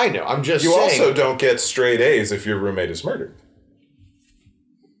there. I know, I'm just saying. You also don't get straight A's if your roommate is murdered.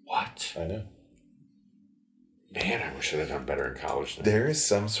 What? I know. Man, I wish I'd have done better in college then. There is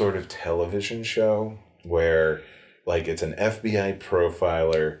some sort of television show where, like, it's an FBI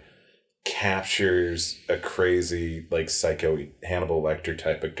profiler captures a crazy, like, psycho Hannibal Lecter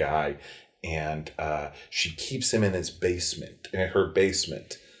type of guy, and she keeps him in her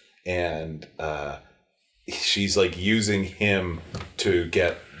basement, and she's, like, using him to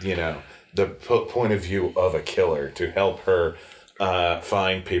get, the point of view of a killer to help her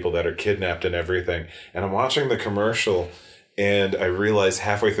find people that are kidnapped and everything. And I'm watching the commercial, and I realize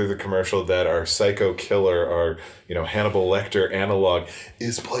halfway through the commercial that our psycho killer, our Hannibal Lecter analog,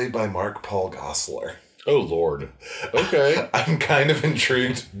 is played by Mark Paul Gosselaar. Oh, Lord. Okay. I'm kind of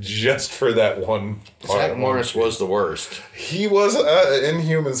intrigued just for that one part. Zach Morris was the worst. He was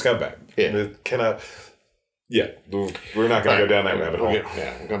Inhumans comeback. Yeah. We're not going to go down that rabbit hole.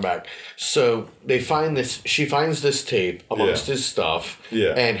 We'll come back. So she finds this tape amongst his stuff,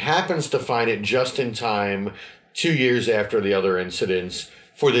 and happens to find it just in time 2 years after the other incidents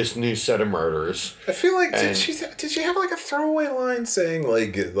for this new set of murders. I feel like did she have like a throwaway line saying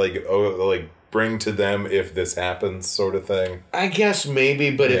like bring to them if this happens sort of thing? I guess maybe,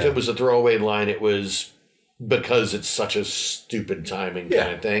 but if it was a throwaway line, it was because it's such a stupid timing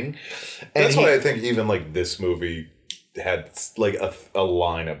kind of thing. And that's why I think even like this movie had like a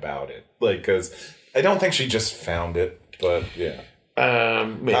line about it, like, because I don't think she just found it, but yeah.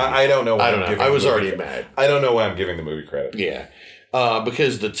 Maybe. I don't know. I don't know. I was already mad. I don't know why I'm giving the movie credit. Yeah.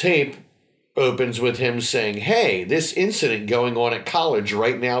 Because the tape opens with him saying, hey, this incident going on at college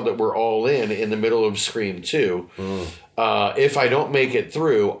right now that we're all in the middle of Scream 2. If I don't make it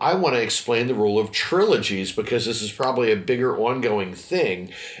through, I want to explain the rule of trilogies because this is probably a bigger ongoing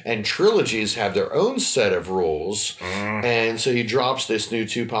thing. And trilogies have their own set of rules. And so he drops this new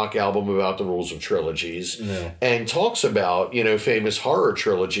Tupac album about the rules of trilogies and talks about, famous horror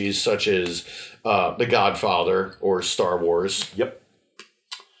trilogies such as The Godfather or Star Wars. Yep.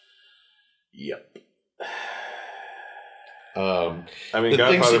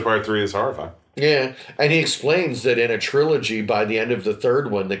 Godfather Part 3 is horrifying. Yeah, and he explains that in a trilogy, by the end of the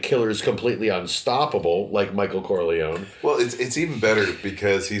third one, the killer is completely unstoppable, like Michael Corleone. Well, it's even better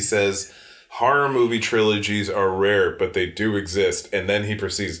because he says horror movie trilogies are rare, but they do exist, and then he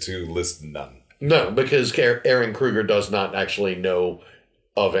proceeds to list none. No, because Aaron Kruger does not actually know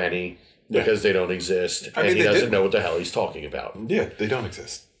of any because they don't exist, and he doesn't know what the hell he's talking about. Yeah, they don't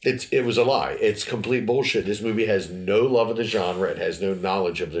exist. It was a lie. It's complete bullshit. This movie has no love of the genre. It has no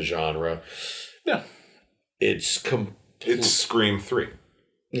knowledge of the genre. No. It's Scream 3.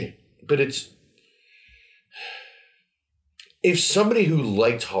 Yeah, but if somebody who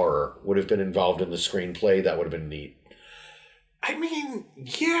liked horror would have been involved in the screenplay, that would have been neat. I mean,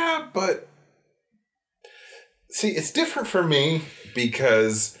 yeah, but see, it's different for me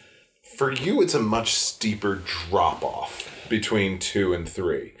because for you, it's a much steeper drop off between 2 and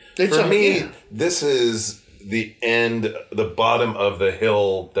 3. For me, this is the end, the bottom of the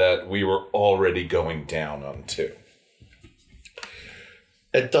hill that we were already going down on 2.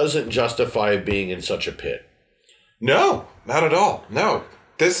 It doesn't justify being in such a pit. No, not at all. No.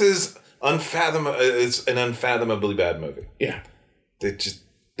 This is unfathomable. It's an unfathomably bad movie. Yeah.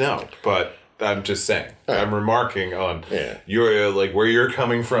 But I'm just saying. I'm remarking on your where you're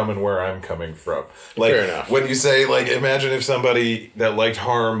coming from and where I'm coming from. Fair enough. When you say imagine if somebody that liked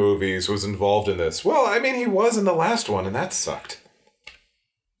horror movies was involved in this. Well, I mean, he was in the last one, and that sucked.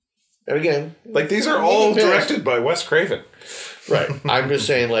 And again, these are all directed by Wes Craven. Right. I'm just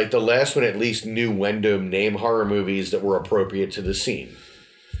saying, the last one at least knew when to name horror movies that were appropriate to the scene.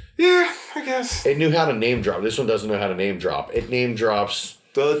 Yeah, I guess. It knew how to name drop. This one doesn't know how to name drop. It name drops.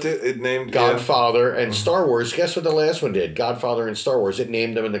 It named Godfather and Star Wars. Guess what the last one did? Godfather and Star Wars. It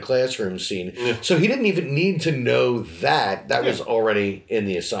named them in the classroom scene. Yeah. So he didn't even need to know that. That was already in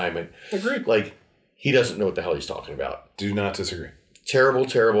the assignment. Agreed. He doesn't know what the hell he's talking about. Do not disagree. Terrible,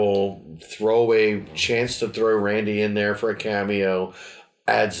 terrible throwaway chance to throw Randy in there for a cameo.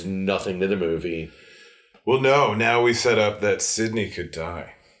 Adds nothing to the movie. Well, no. Now we set up that Sidney could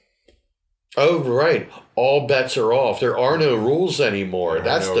die. Oh, right. All bets are off. There are no rules anymore.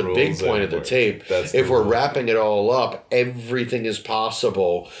 That's the big point of the tape. If we're wrapping it all up, everything is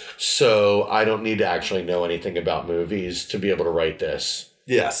possible. So I don't need to actually know anything about movies to be able to write this.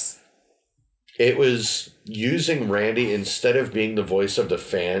 Yes. It was using Randy instead of being the voice of the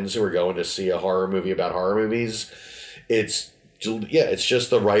fans who are going to see a horror movie about horror movies. It's just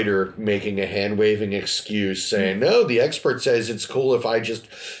the writer making a hand-waving excuse saying, no, the expert says it's cool if I just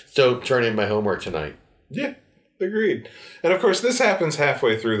don't turn in my homework tonight. Yeah, agreed. And of course, this happens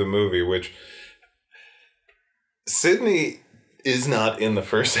halfway through the movie, which Sydney is not in the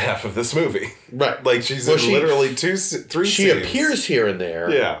first half of this movie. Right. She's in literally 3 scenes. She appears here and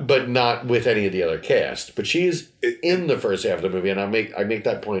there, but not with any of the other cast. But she is in the first half of the movie, and I make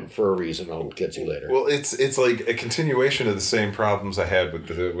that point for a reason I'll get to later. Well, it's like a continuation of the same problems I had with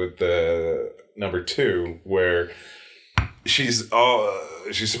the number 2, where she's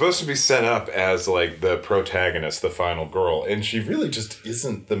supposed to be set up as the protagonist, the final girl, and she really just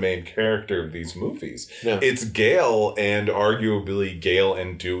isn't the main character of these movies. No. It's Gale and arguably Gale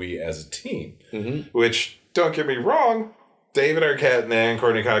and Dewey as a team, which, don't get me wrong, David Arquette and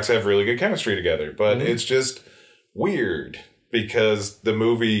Courtney Cox have really good chemistry together, but it's just weird because the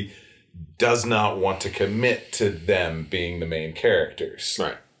movie does not want to commit to them being the main characters.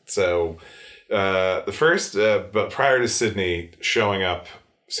 Right. So the first, but prior to Sydney showing up,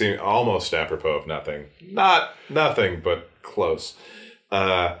 seeing almost apropos of nothing, not nothing, but close,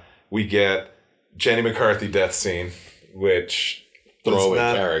 we get Jenny McCarthy death scene, which throwaway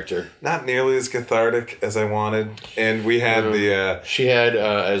character, not nearly as cathartic as I wanted, and we had she had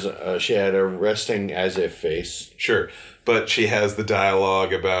a resting as if face. Sure, but she has the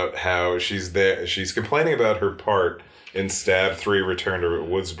dialogue about how she's there. She's complaining about her part in Stab 3 Return to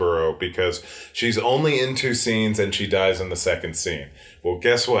Woodsboro because she's only in 2 scenes and she dies in the second scene. Well,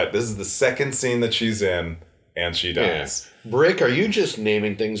 guess what? This is the second scene that she's in and she dies. Yeah. Brick, are you just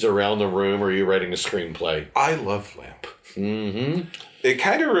naming things around the room or are you writing a screenplay? I love Lamp. Mm-hmm. It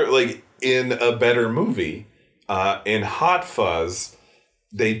kind of, like, in a better movie, in Hot Fuzz,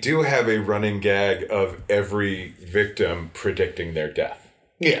 they do have a running gag of every victim predicting their death.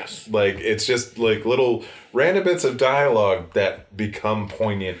 Yes. Like, it's just, like, little random bits of dialogue that become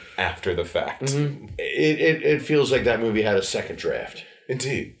poignant after the fact. Mm-hmm. It feels like that movie had a second draft.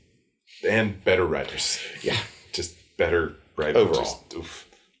 Indeed. And better writers. Yeah. Just better writers. Overall. Just,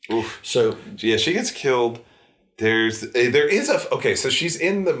 oof. So, yeah, she gets killed. So she's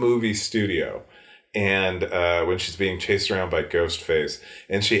in the movie studio, and when she's being chased around by Ghostface,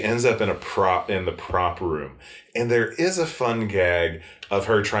 and she ends up in the prop room, and there is a fun gag of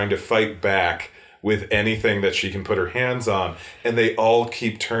her trying to fight back with anything that she can put her hands on, and they all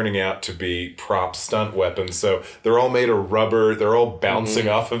keep turning out to be prop stunt weapons. So they're all made of rubber, they're all bouncing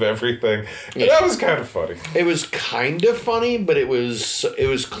off of everything. And that was kind of funny. It was kind of funny, but it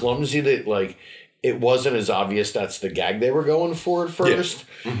was clumsy that, like, it wasn't as obvious that's the gag they were going for at first.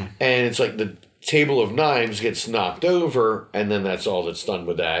 Yeah. Mm-hmm. And it's like the table of knives gets knocked over, and then that's all that's done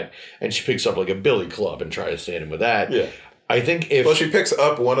with that. And she picks up, like, a billy club and tries to stand in with that. Yeah. I think she picks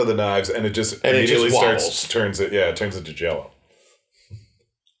up one of the knives and it just immediately turns into jello.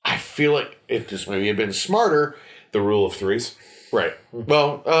 I feel like if this movie had been smarter... The rule of threes. Right.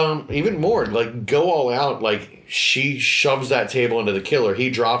 Well, even more, like, go all out. Like, she shoves that table into the killer. He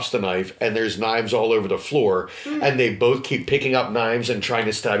drops the knife, and there's knives all over the floor. And they both keep picking up knives and trying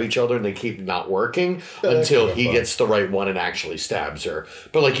to stab each other, and they keep not working until he gets the right one and actually stabs her.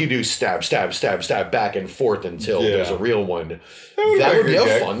 But, like, you do stab back and forth until there's a real one. That would be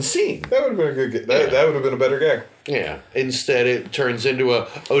a fun scene. That would have been a good gag. That would have been a better gag. Yeah. Instead, it turns into a,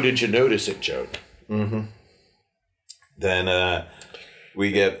 oh, did you notice it joke. Mm-hmm. Then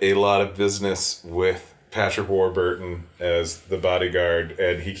we get a lot of business with Patrick Warburton as the bodyguard,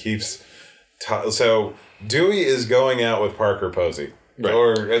 and he keeps... So Dewey is going out with Parker Posey. Right.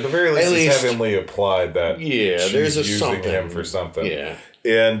 Or at the very least, it's heavily applied that she's there's using him for something. Yeah.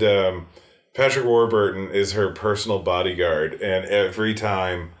 And Patrick Warburton is her personal bodyguard, and every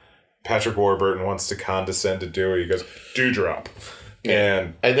time Patrick Warburton wants to condescend to Dewey, he goes, "Dewdrop."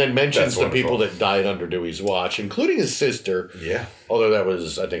 And then mentions the people that died under Dewey's watch, including his sister. Yeah. Although that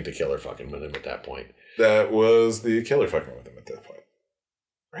was, I think, the killer fucking with him at that point. That was the killer fucking with him at that point.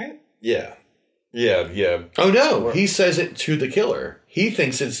 Right? Yeah. Yeah. Oh, no. He says it to the killer. He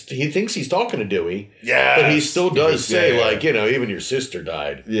thinks he's talking to Dewey. Yeah. But he still does say, like, you know, even your sister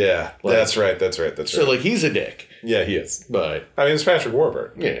died. Yeah. Like, that's right. So, like, he's a dick. Yeah, he is. But I mean, it's Patrick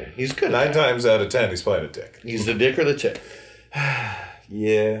Warburton. Yeah, he's good. 9 times out of 10, he's playing a dick. He's the dick or the tick.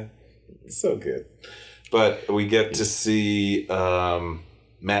 Yeah, it's so good. But we get to see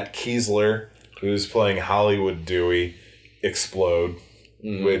Matt Kiesler, who's playing Hollywood Dewey, explode,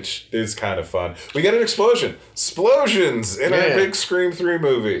 which is kind of fun. We get an explosion. Explosions in our big Scream 3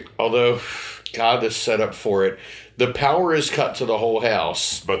 movie. Although, God, the setup for it. The power is cut to the whole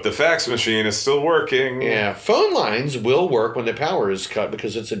house. But the fax machine is still working. Yeah, phone lines will work when the power is cut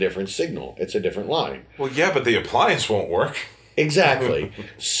because it's a different signal. It's a different line. Well, yeah, but the appliance won't work. Exactly.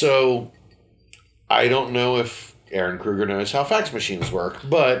 So, I don't know if Aaron Kruger knows how fax machines work,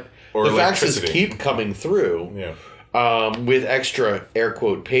 but the faxes keep coming through with extra air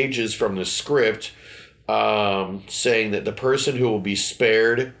quote pages from the script saying that the person who will be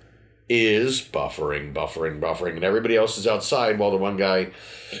spared is buffering, and everybody else is outside while the one guy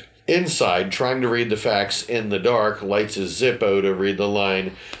inside trying to read the fax in the dark lights his Zippo to read the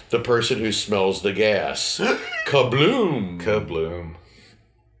line, "The person who smells the gas." Kabloom.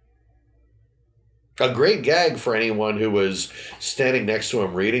 A great gag for anyone who was standing next to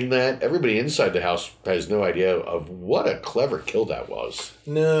him reading that. Everybody inside the house has no idea of what a clever kill that was.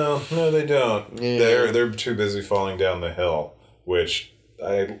 No, they don't. Yeah. They're too busy falling down the hill, which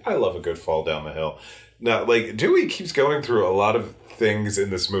I love a good fall down the hill. Now, like, Dewey keeps going through a lot of things in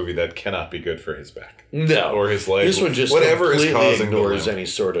this movie that cannot be good for his back. No. Or his leg. This one just whatever completely is causing ignores any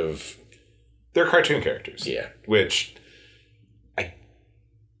sort of... They're cartoon characters. Yeah. Which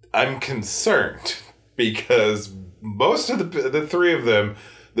I'm concerned because most of the three of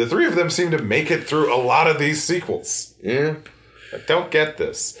them seem to make it through a lot of these sequels. Yeah. I don't get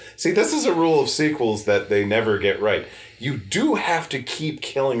this. See, this is a rule of sequels that they never get right. You do have to keep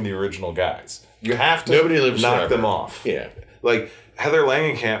killing the original guys. You have to knock them off. Yeah. Like, Heather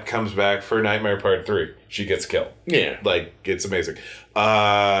Langenkamp comes back for Nightmare Part 3. She gets killed. Yeah. Like, it's amazing.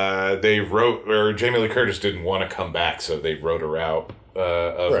 Jamie Lee Curtis didn't want to come back, so they wrote her out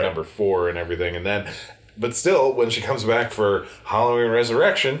of number 4 and everything. And then, but still, when she comes back for Halloween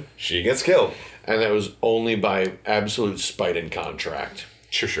Resurrection, she gets killed. And that was only by absolute spite and contract.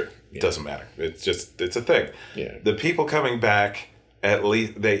 Sure. It doesn't matter. It's a thing. Yeah. The people coming back, at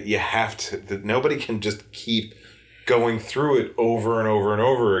least nobody can just keep going through it over and over and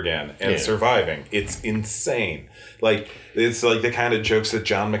over again and surviving. It's insane. Like, it's like the kind of jokes that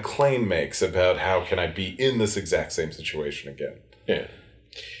John McClane makes about how can I be in this exact same situation again. Yeah.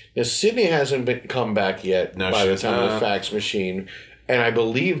 Now, Sydney hasn't come back yet by the time of the fax machine. And I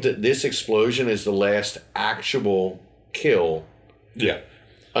believe that this explosion is the last actual kill. Yeah.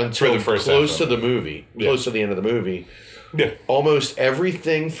 Until close to the movie. Close to the end of the movie. Yeah. Almost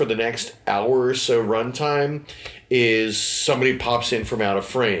everything for the next hour or so runtime is somebody pops in from out of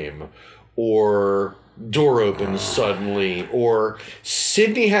frame, or door opens suddenly, or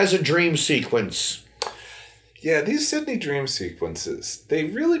Sydney has a dream sequence. Yeah, these Sydney dream sequences, they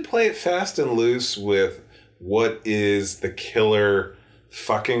really play it fast and loose with what is the killer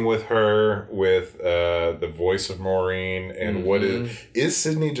fucking with her, with the voice of Maureen, and what is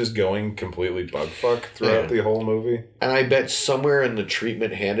Sydney just going completely bugfuck throughout the whole movie? And I bet somewhere in the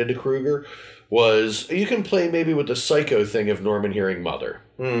treatment handed to Kruger was, you can play maybe with the psycho thing of Norman hearing Mother.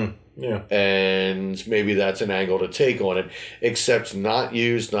 Yeah. And maybe that's an angle to take on it, except not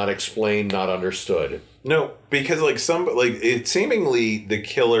used, not explained, not understood. No, because it seemingly the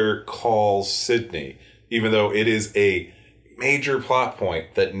killer calls Sydney, even though it is a major plot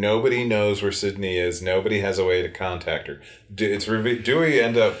point that nobody knows where Sydney is. Nobody has a way to contact her. Dewey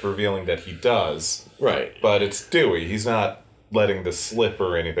end up revealing that he does. Right. But it's Dewey. He's not letting the slip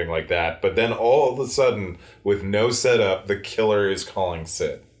or anything like that. But then all of a sudden, with no setup, the killer is calling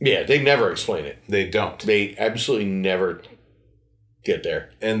Sid. Yeah, they never explain it. They don't. They absolutely never get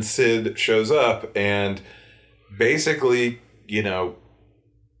there. And Sid shows up and basically,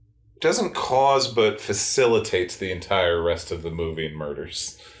 doesn't cause but facilitates the entire rest of the movie and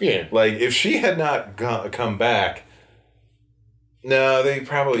murders. Yeah. Like, if she had not come back, no, he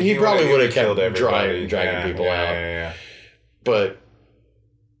probably would have killed kept everybody. dragging people out. Yeah. But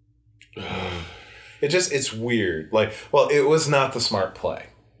it's weird. It was not the smart play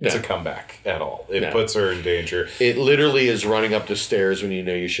to come back at all. It puts her in danger. It literally is running up the stairs when you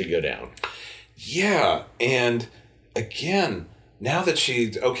know you should go down. Yeah, and again, now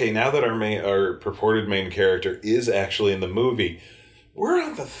that our purported main character is actually in the movie, we're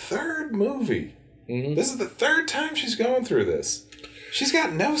on the third movie. Mm-hmm. This is the third time she's going through this. She's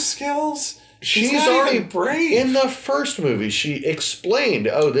got no skills. She's already brave. In the first movie, she explained,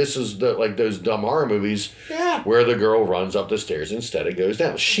 this is those dumb horror movies where the girl runs up the stairs instead of goes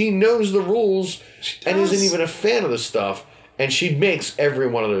down. She knows the rules and isn't even a fan of the stuff. And she makes every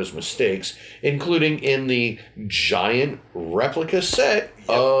one of those mistakes, including in the giant replica set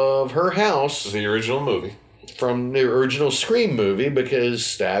of her house. The original movie. From the original Scream movie, because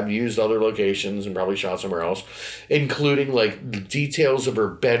Stab used other locations and probably shot somewhere else, including details of her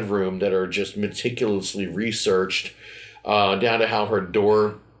bedroom that are just meticulously researched, down to how her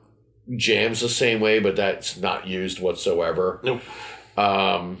door jams the same way, but that's not used whatsoever. Nope.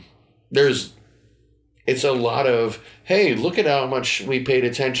 It's a lot of, hey, look at how much we paid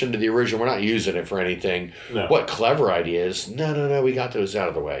attention to the original. We're not using it for anything. No. What clever ideas. No, we got those out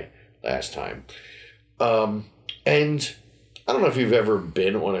of the way last time. And I don't know if you've ever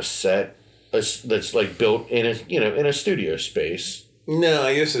been on a set that's built in a studio space. No,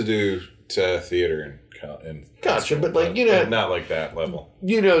 I used to do theater in gotcha, but not like that level.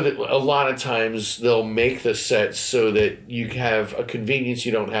 You know that a lot of times they'll make the set so that you have a convenience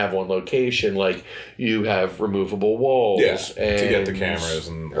you don't have on location, like you have removable walls, to get the cameras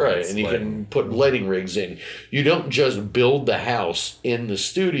and and you can put lighting rigs in. You don't just build the house in the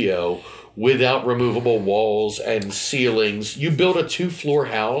studio without removable walls and ceilings. You build a 2-floor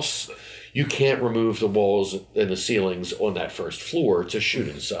house, you can't remove the walls and the ceilings on that first floor to shoot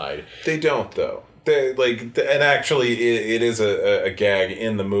inside. They don't, though. And actually, it is a gag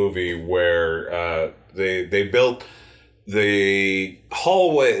in the movie where they built the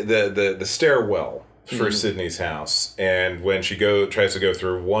hallway, the stairwell for Sydney's house, and when she tries to go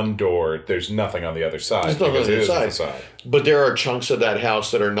through one door, there's nothing on the other side. There's nothing on the other side. But there are chunks of that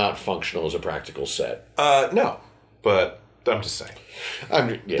house that are not functional as a practical set. No, but I'm just saying.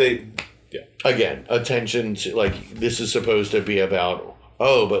 Again, attention to, this is supposed to be about,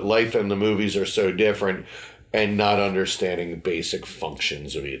 but life and the movies are so different, and not understanding basic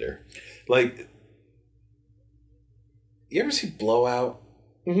functions of either. You ever see Blowout?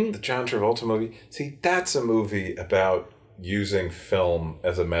 Mm-hmm. The John Travolta movie? See, that's a movie about using film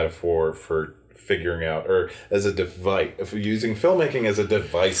as a metaphor for figuring out, or as a device, using filmmaking as a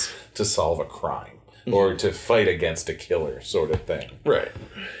device to solve a crime, or to fight against a killer sort of thing. Right.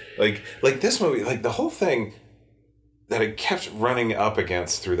 Like this movie, the whole thing, that I kept running up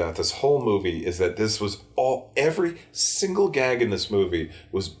against through this whole movie is that this was every single gag in this movie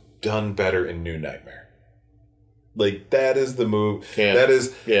was done better in New Nightmare. Like, that is the move. Yeah. That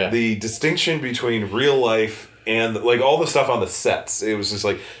is Yeah. the distinction between real life and, like, all the stuff on the sets. It was just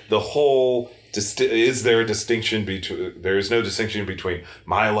like the whole... is there a distinction between... There is no distinction between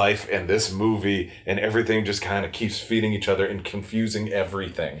my life and this movie, and everything just kind of keeps feeding each other and confusing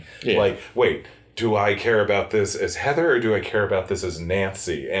everything. Yeah. Like, wait... Do I care about this as Heather or do I care about this as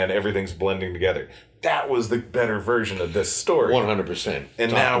Nancy? And everything's blending together. That was the better version of this story. 100%.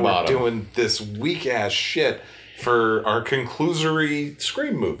 And now we're doing this weak-ass shit for our conclusory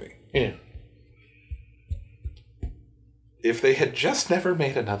Scream movie. Yeah. If they had just never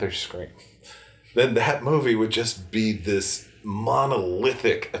made another Scream, then that movie would just be this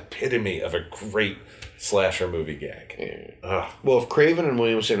monolithic epitome of a great slasher movie gag. Yeah. Well, if Craven and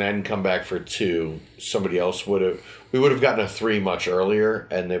Williamson hadn't come back for 2, somebody else would have... We would have gotten a 3 much earlier,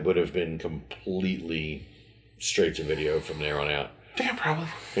 and it would have been completely straight to video from there on out. Damn, probably.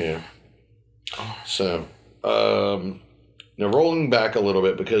 Yeah. So, now rolling back a little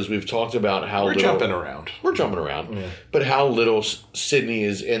bit, because we've talked about how We're jumping around. We're jumping around. Yeah. But how little Sydney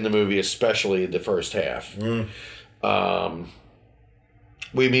is in the movie, especially the first half. We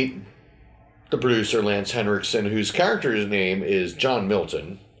meet... the producer, Lance Henriksen, whose character's name is John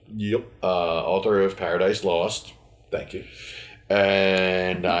Milton. Yep. Author of Paradise Lost. Thank you.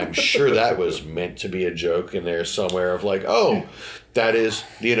 And I'm sure that was meant to be a joke in there somewhere of like, oh, that is,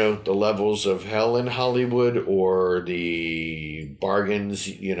 the levels of hell in Hollywood, or the bargains,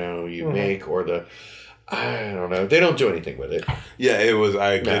 you make, or the... I don't know. They don't do anything with it. Yeah, it was.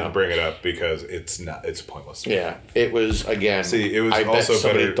 I didn't bring it up because it's pointless. Yeah, it was, again. See, it was I also bet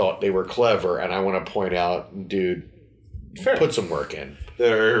somebody better. Thought they were clever, and I want to point out, dude, put some work in.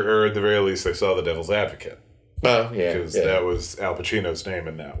 Or at the very least, they saw The Devil's Advocate. Oh, yeah. Because that was Al Pacino's name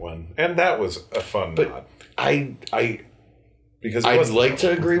in that one. And that was a fun nod. Because I'd like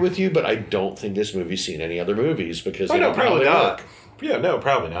to agree with you, but I don't think this movie's seen any other movies, because they don't probably not. work. Yeah, no,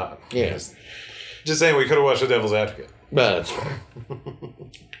 probably not. Yeah. Just saying, we could have watched The Devil's Advocate. That's fair.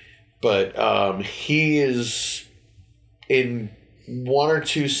 But he is in 1 or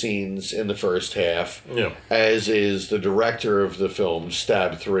 2 scenes in the first half, as is the director of the film,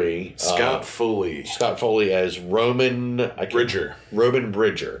 Stab 3. Scott Foley. Scott Foley as Roman... Bridger. Roman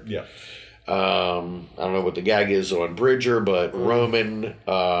Bridger. Yeah. I don't know what the gag is on Bridger, but Roman,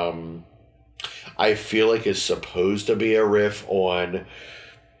 I feel like is supposed to be a riff on...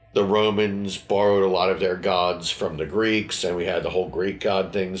 The Romans borrowed a lot of their gods from the Greeks, and we had the whole Greek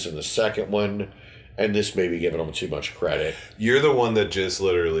god things in the second one, and this may be giving them too much credit. You're the one that just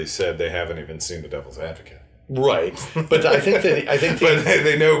literally said they haven't even seen The Devil's Advocate. Right, but I think but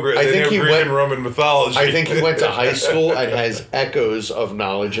they know Greek and Roman mythology. I think he went to high school and has echoes of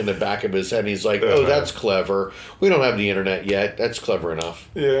knowledge in the back of his head. He's like, oh, that's clever. We don't have the internet yet. That's clever enough.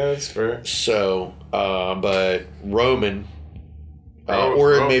 Yeah, that's fair. So, but Roman...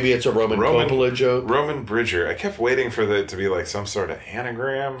 maybe it's a Roman Coppola joke. Roman Bridger. I kept waiting for it to be like some sort of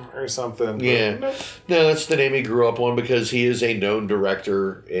anagram or something. Yeah. No, that's the name he grew up on, because he is a known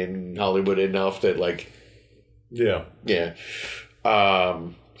director in Hollywood enough that, like... Yeah. Yeah.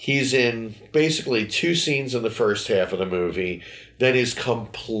 He's in basically 2 scenes in the first half of the movie, then is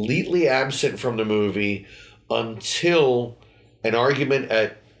completely absent from the movie until an argument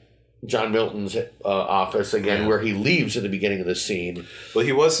at John Milton's office again, where he leaves at the beginning of the scene. Well,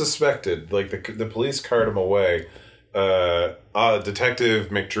 he was suspected. Like, the police carted him away. Detective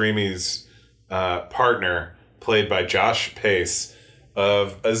McDreamy's partner, played by Josh Pace,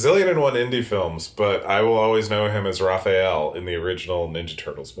 of a zillion and one indie films, but I will always know him as Raphael in the original Ninja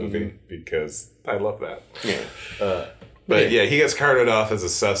Turtles movie, because I love that. Yeah. But yeah, he gets carted off as a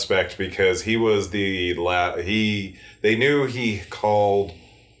suspect because he was they knew he called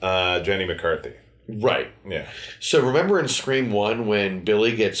Jenny McCarthy. Right. Yeah. So remember in Scream 1 when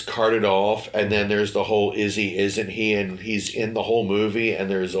Billy gets carted off, and then there's the whole is he, isn't he, and he's in the whole movie, and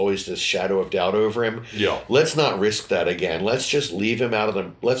there's always this shadow of doubt over him. Yeah. Let's not risk that again. Let's just leave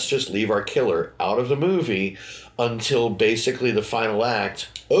our killer out of the movie until basically the final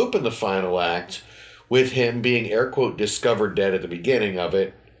act. Open the final act with him being air quote discovered dead at the beginning of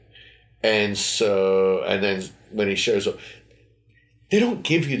it. And then when he shows up, they don't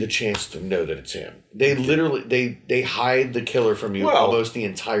give you the chance to know that it's him. They literally, they hide the killer from you almost the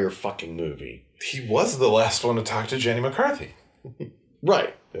entire fucking movie. He was the last one to talk to Jenny McCarthy.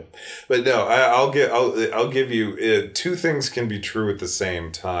 Right. Yeah. But no, I'll give you 2 things can be true at the same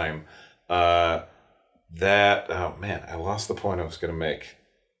time. Oh man, I lost the point I was going to make.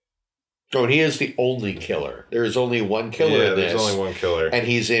 Oh, and he is the only killer. There is only one killer in this. There's only one killer. And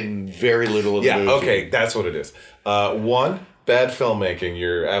he's in very little of the movie. Yeah, okay, that's what it is. One, bad filmmaking.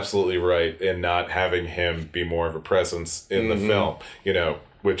 You're absolutely right in not having him be more of a presence in the film,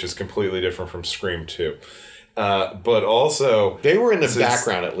 which is completely different from Scream 2. But also... They were in the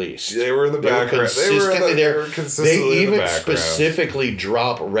background, at least. They were in the background. They were consistently They in the even background. specifically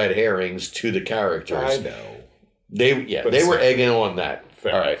drop red herrings to the characters. I know. They were egging on that.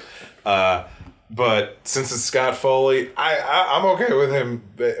 Fair. All right. But since it's Scott Foley, I'm okay with him,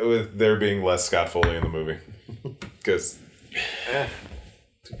 with there being less Scott Foley in the movie. Because,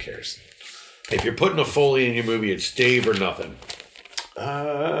 who cares? If you're putting a Foley in your movie, it's Dave or nothing.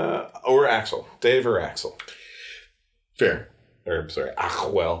 Or Axel. Dave or Axel. Fair. Or, sorry,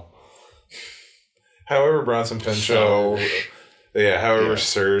 Achwell. However Bronson Pinchot... however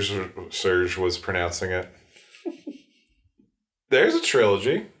Serge was pronouncing it. There's a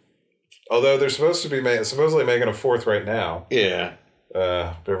trilogy. Although they're supposed to be supposedly making a fourth right now. Yeah.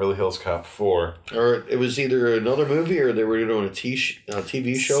 Beverly Hills Cop 4. Or it was either another movie or they were doing a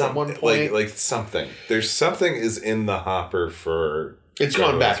TV show at one point. Like something. There's something is in the hopper for... It's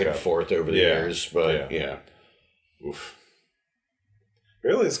gone back and forth over the years, but yeah. Oof.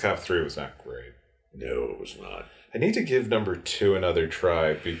 Beverly Hills Cop 3 was not great. No, it was not. I need to give number 2 another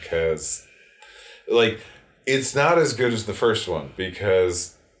try because... it's not as good as the first one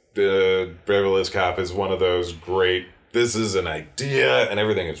because... The Beverly Hills Cop is one of those great, this is an idea and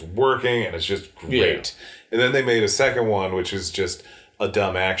everything is working and it's just great. Yeah. And then they made a second one, which is just a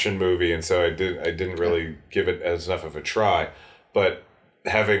dumb action movie. And so I didn't really give it as enough of a try. But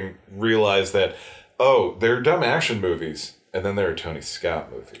having realized that, they're dumb action movies and then there are Tony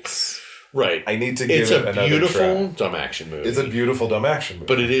Scott movies. Right. I need to give it another try. It's a beautiful dumb action movie. It's a beautiful dumb action movie.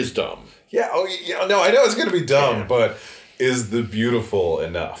 But it is dumb. Yeah. No, I know it's going to be dumb, but... is the beautiful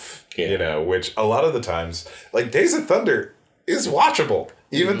enough, which a lot of the times, like Days of Thunder is watchable,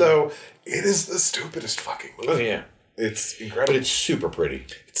 even though it is the stupidest fucking movie. Oh, yeah. It's incredible. But it's super pretty.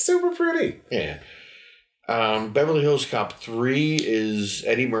 It's super pretty. Yeah. Beverly Hills Cop 3 is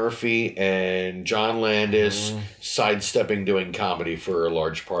Eddie Murphy and John Landis sidestepping doing comedy for a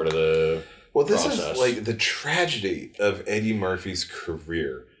large part of the process. Is like the tragedy of Eddie Murphy's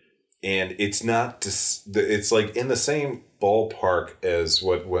career. And it's not it's like in the same ballpark as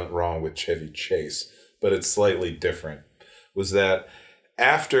what went wrong with Chevy Chase, but it's slightly different. Was that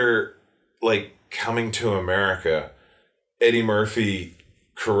after Coming to America, Eddie Murphy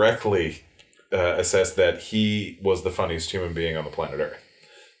correctly assessed that he was the funniest human being on the planet Earth.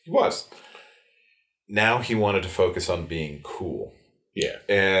 He was. Now he wanted to focus on being cool. Yeah.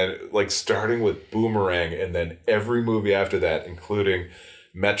 And starting with Boomerang and then every movie after that, including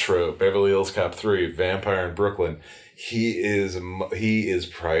Metro, Beverly Hills Cop 3, Vampire in Brooklyn, he is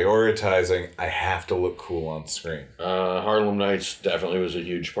prioritizing, I have to look cool on screen. Harlem Nights definitely was a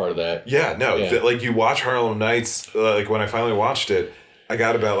huge part of that. Yeah, no. Yeah. You watch Harlem Nights, when I finally watched it, I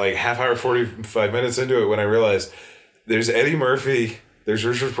got about half hour, 45 minutes into it when I realized there's Eddie Murphy, there's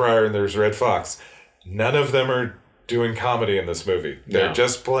Richard Pryor, and there's Red Fox. None of them are doing comedy in this movie. They're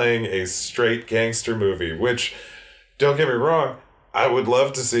just playing a straight gangster movie, which, don't get me wrong, I would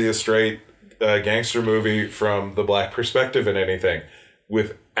love to see a straight gangster movie from the black perspective in anything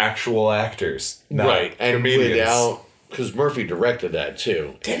with actual actors, not comedians. Without, because Murphy directed that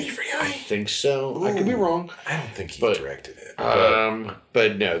too. Did he really? I think so. Ooh, I could be wrong. I don't think he directed it.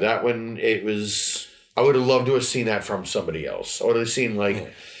 But no, that one, it was. I would have loved to have seen that from somebody else. I would have seen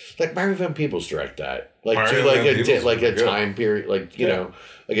like Barry Van Peebles direct that, a time period, like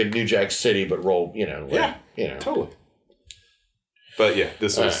a New Jack City, but roll, totally. But yeah,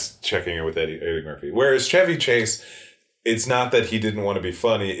 this was checking in with Eddie Murphy. Whereas Chevy Chase, it's not that he didn't want to be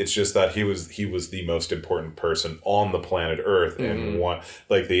funny. It's just that he was the most important person on the planet Earth, and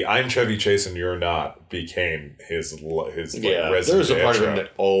I'm Chevy Chase and you're not became his resident. There's a part of him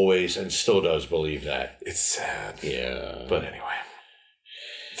that always and still does believe that. It's sad. Yeah, but anyway.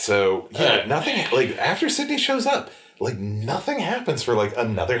 So nothing after Sydney shows up, nothing happens for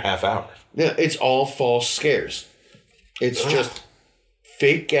another half hour. Yeah, it's all false scares. It's just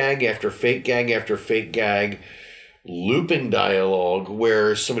fake gag after fake gag after fake gag, looping dialogue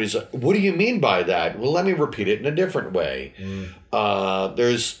where somebody's like, what do you mean by that? Well, let me repeat it in a different way.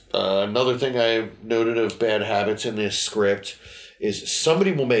 There's another thing I noted of bad habits in this script is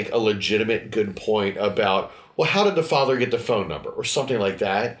somebody will make a legitimate good point about, well, how did the father get the phone number or something like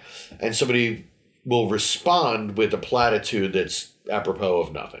that? And somebody will respond with a platitude that's apropos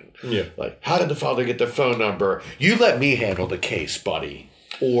of nothing. Yeah. How did the father get the phone number? You let me handle the case, buddy.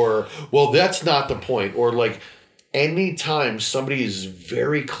 Or, well, that's not the point. Or anytime somebody is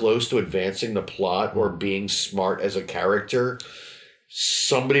very close to advancing the plot or being smart as a character,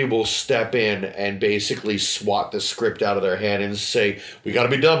 somebody will step in and basically swat the script out of their hand and say, we got to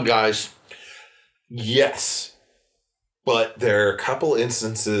be dumb, guys. Yes. But there are a couple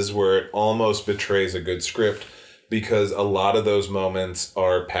instances where it almost betrays a good script because a lot of those moments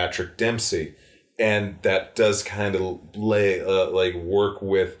are Patrick Dempsey. And that does kind of work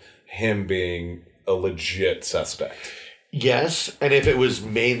with him being a legit suspect. Yes, and if it was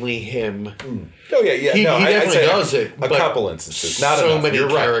mainly him... Oh, yeah. He definitely does it. A couple instances. Not so enough. many You're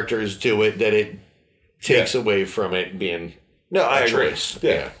characters do it that it takes away from it being I choice. agree.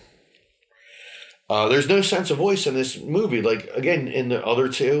 Yeah. There's no sense of voice in this movie. Like, again, in the other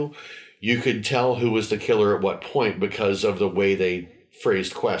two, you could tell who was the killer at what point because of the way they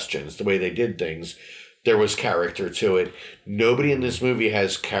phrased questions, the way they did things. There was character to it. Nobody in this movie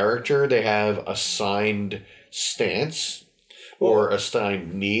has character. They have assigned stance or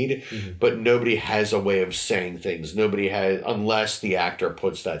assigned need, but nobody has a way of saying things. Nobody has, unless the actor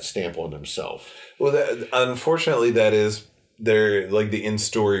puts that stamp on themselves. Well, unfortunately, that is there. Like the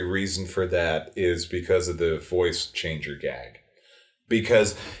in-story reason for that is because of the voice changer gag,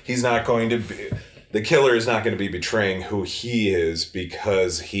 because he's not going to be. The killer is not going to be betraying who he is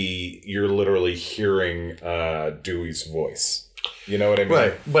because you're literally hearing Dewey's voice. You know what I mean?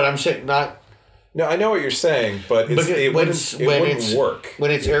 Right, but I'm saying not. No, I know what you're saying, but it wouldn't work.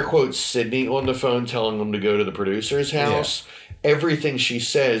 When it's air quotes Sydney on the phone telling them to go to the producer's house, everything she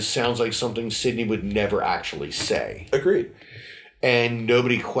says sounds like something Sydney would never actually say. Agreed. And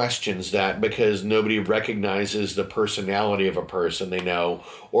nobody questions that because nobody recognizes the personality of a person they know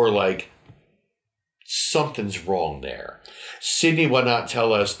or like... something's wrong there. Sydney would not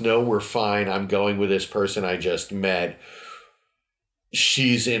tell us, no, we're fine. I'm going with this person I just met.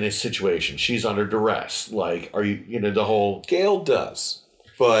 She's in a situation. She's under duress. Like, are you, the whole... Gail does.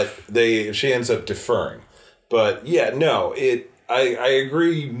 But she ends up deferring. But yeah, no, I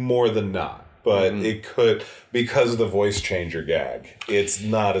agree more than not. But it could, because of the voice changer gag, it's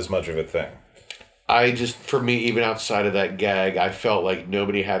not as much of a thing. For me, even outside of that gag, I felt like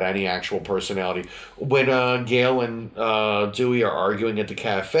nobody had any actual personality. When Gail and Dewey are arguing at the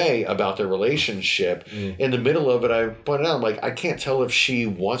cafe about their relationship, in the middle of it, I pointed out, I'm like, I can't tell if she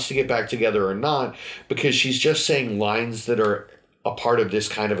wants to get back together or not, because she's just saying lines that are a part of this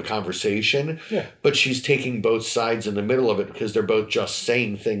kind of a conversation. Yeah. But she's taking both sides in the middle of it because they're both just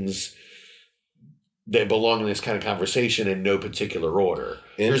saying things that belong in this kind of conversation in no particular order.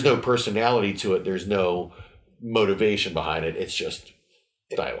 There's no personality to it. There's no motivation behind it. It's just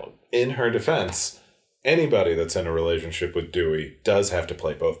dialogue. In her defense, anybody that's in a relationship with Dewey does have to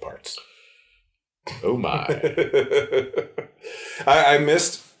play both parts. Oh my. I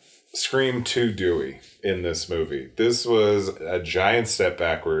missed Scream 2 Dewey in this movie. This was a giant step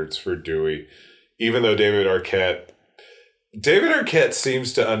backwards for Dewey, even though David Arquette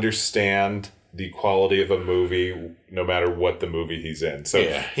seems to understand the quality of a movie no matter what the movie he's in. So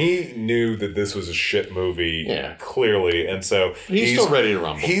he knew that this was a shit movie, clearly. And so he's still ready to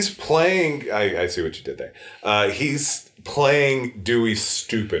rumble. He's playing... I see what you did there. He's playing Dewey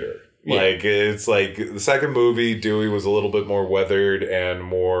stupider. Yeah. Like, it's like the second movie, Dewey was a little bit more weathered and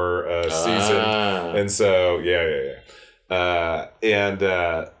more seasoned. And so,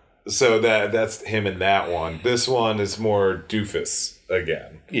 so that's him in that one. This one is more doofus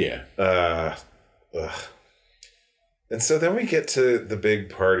again. Yeah. And so then we get to the big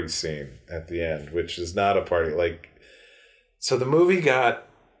party scene at the end, which is not a party. Like, so the movie got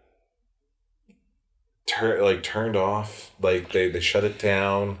turned off. Like they shut it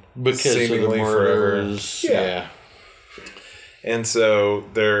down because seemingly of the murders. Forever. Yeah. And so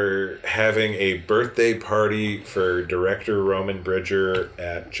they're having a birthday party for director Roman Bridger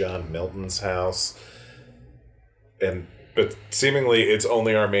at John Milton's house. But seemingly it's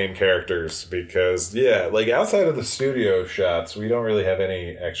only our main characters because, outside of the studio shots, we don't really have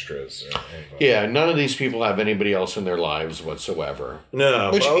any extras. Yeah, none of these people have anybody else in their lives whatsoever.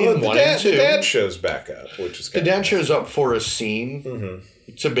 No. Which the dad shows back up, which is the dad shows up for a scene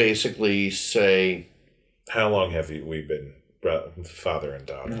to basically say... How long have we been father and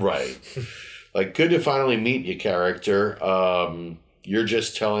daughter? Right. Like, good to finally meet you, character. You're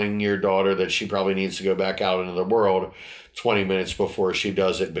just telling your daughter that she probably needs to go back out into the world 20 minutes before she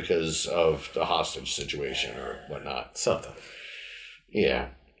does it because of the hostage situation or whatnot. Something. Yeah.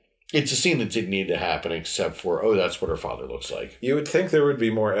 It's a scene that didn't need to happen except for, that's what her father looks like. You would think there would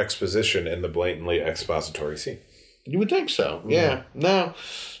be more exposition in the blatantly expository scene. You would think so. Mm-hmm. Yeah. No,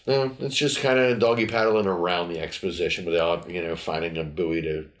 it's just kind of doggy paddling around the exposition without, finding a buoy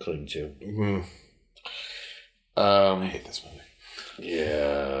to cling to. Mm-hmm. I hate this movie.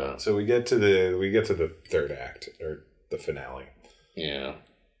 Yeah. So we get to the third act, or the finale. Yeah.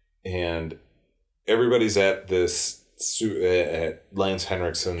 And everybody's at this at Lance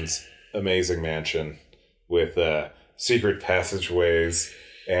Henriksen's amazing mansion with secret passageways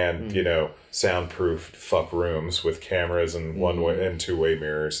and soundproofed fuck rooms with cameras and one-way and two-way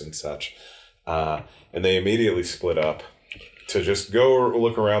mirrors and such. And they immediately split up to just go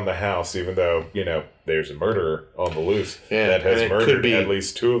look around the house, even though there's a murderer on the loose that has murdered at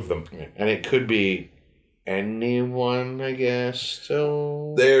least two of them. And it could be anyone, I guess.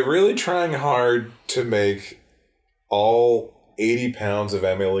 So they're really trying hard to make all 80 pounds of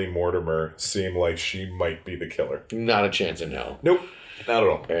Emily Mortimer seem like she might be the killer. Not a chance in hell. Nope, not at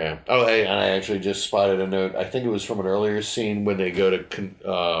all. Yeah. Oh, hey, I actually just spotted a note. I think it was from an earlier scene when they go to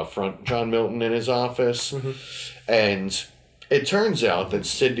confront John Milton in his office, and it turns out that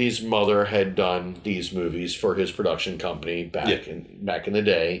Sidney's mother had done these movies for his production company back in the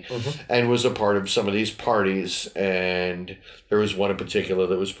day, and was a part of some of these parties. And there was one in particular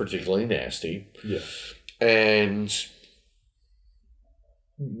that was particularly nasty. Yeah. And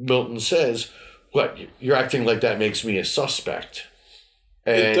Milton says, "What? You're acting like that makes me a suspect."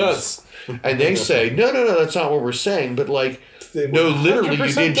 And, it does. And they say, no, that's not what we're saying. But no, literally,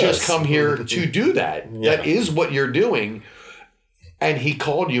 you did just come here to do that. Yeah. That is what you're doing. And he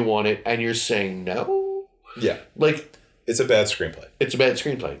called you on it, and you're saying no? Yeah. It's a bad screenplay. It's a bad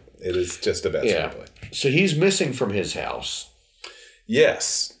screenplay. It is just a bad screenplay. So he's missing from his house.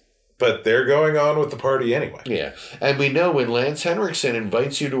 Yes. But they're going on with the party anyway. Yeah. And we know when Lance Henriksen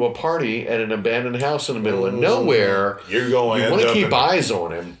invites you to a party at an abandoned house in the middle of nowhere, you want to keep eyes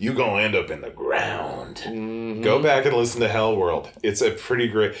on him. You're going to end up in the ground. Mm-hmm. Go back and listen to Hell World. It's a pretty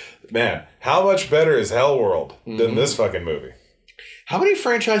great... Man, how much better is Hell World than this fucking movie? How many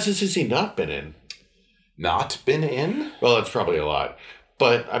franchises has he not been in? Not been in? Well, that's probably a lot.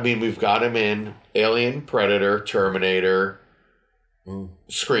 But, I mean, we've got him in Alien, Predator, Terminator...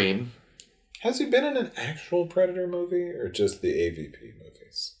 Scream. Has he been in an actual Predator movie or just the AVP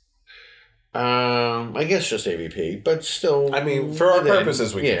movies? I guess just AVP, but still. I mean, for our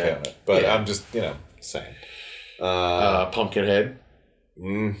purposes, we can count it. But I'm just, saying. Pumpkinhead.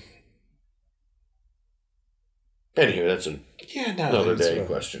 Anywho, that's another day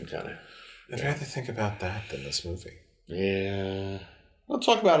question, kind of. I'd rather think about that than this movie. Yeah. We'll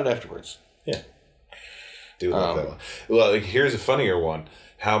talk about it afterwards. Yeah. Do like that one. Well, here's a funnier one.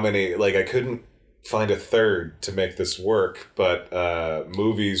 How many, I couldn't find a third to make this work, but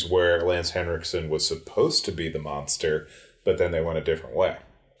movies where Lance Henriksen was supposed to be the monster, but then they went a different way.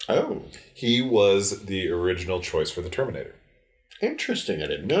 Oh. He was the original choice for the Terminator. Interesting. I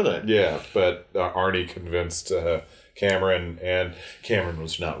didn't know that. Yeah, but Arnie convinced Cameron, and Cameron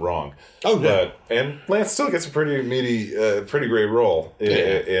was not wrong. Oh, no. And Lance still gets a pretty meaty, pretty great role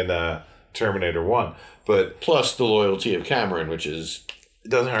in Terminator 1. But plus the loyalty of Cameron, which is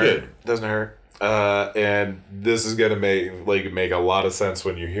doesn't hurt. Good. Doesn't hurt. And this is gonna make a lot of sense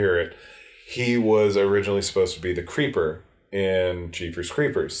when you hear it. He was originally supposed to be the Creeper in Jeepers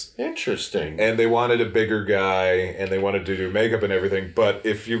Creepers. Interesting. And they wanted a bigger guy, and they wanted to do makeup and everything. But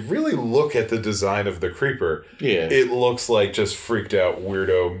if you really look at the design of the Creeper, it looks like just freaked out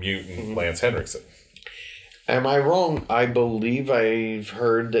weirdo mutant Lance Henriksen. Am I wrong? I believe I've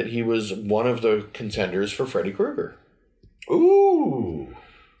heard that he was one of the contenders for Freddy Krueger. Ooh.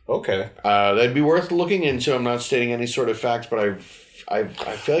 Okay. That'd be worth looking into. I'm not stating any sort of facts, but I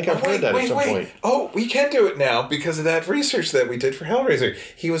feel like I've heard that at some point. Oh, we can do it now because of that research that we did for Hellraiser.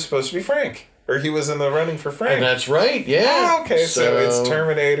 He was supposed to be Frank. Or he was in the running for Frank. And that's right, yeah. Oh, okay, so it's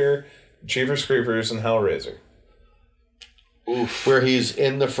Terminator, Jeepers Creepers, and Hellraiser. Oof. Where he's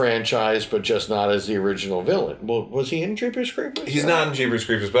in the franchise, but just not as the original villain. Well, was he in Jeepers Creepers? He's not in Jeepers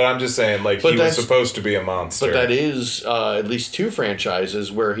Creepers, but I'm just saying, he was supposed to be a monster. But that is at least two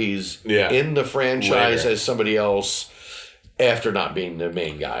franchises where he's in the franchise as somebody else after not being the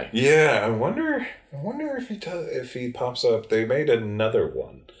main guy. Yeah, I wonder if he pops up. They made another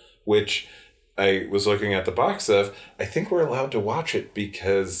one, which I was looking at the box of. I think we're allowed to watch it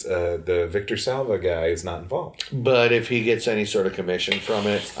because the Victor Salva guy is not involved. But if he gets any sort of commission from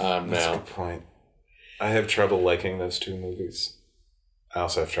it, That's a good point. I have trouble liking those two movies. I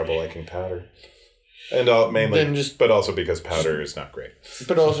also have trouble liking Powder. And but also because Powder is not great.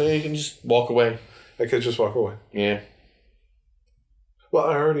 But also, you can just walk away. I could just walk away. Yeah. Well,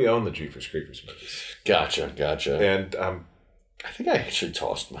 I already own the Jeepers Creepers movies. Gotcha. And I think I actually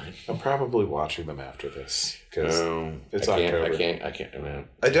tossed mine. I'm probably watching them after this because it's October. I can't. Man,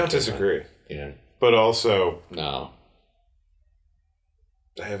 I don't disagree. Yeah, but also no.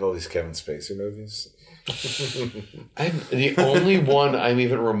 I have all these Kevin Spacey movies. The only one I'm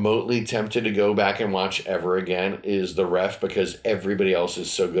even remotely tempted to go back and watch ever again is The Ref, because everybody else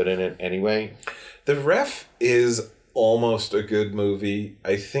is so good in it anyway. The Ref is almost a good movie.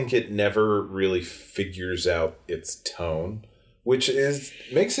 I think it never really figures out its tone, which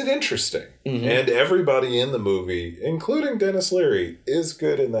makes it interesting. Mm-hmm. And everybody in the movie, including Dennis Leary, is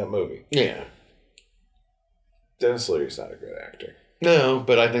good in that movie. Yeah. Dennis Leary's not a good actor. No,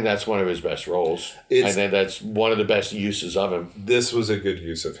 but I think that's one of his best roles. I think that's one of the best uses of him. This was a good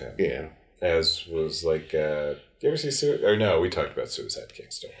use of him. Yeah. As was like, you ever see or no, we talked about Suicide King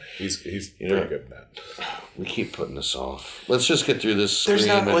still. He's pretty good in that. We keep putting this off. Let's just get through this. There's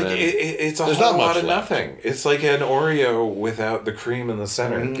not like it's a whole lot of nothing. It's like an Oreo without the cream in the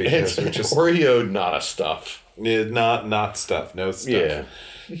center. Because it's just Oreo, not a stuff. Not stuff. No stuff. Yeah.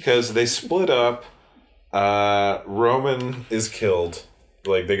 Because they split up. Roman is killed.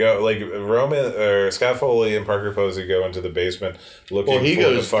 Like they go, like Roman or Scott Foley and Parker Posey go into the basement looking. Well, he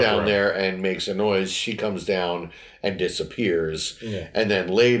goes down there and makes a noise. She comes down and disappears, and then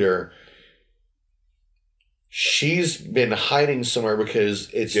later, she's been hiding somewhere because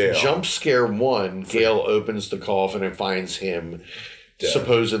it's jump scare one. Gail opens the coffin and finds him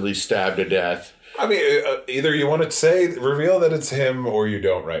supposedly stabbed to death. I mean, either you want to reveal that it's him, or you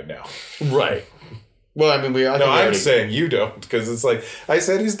don't right now. Right. Well, I mean, I'm saying you don't, because it's like, I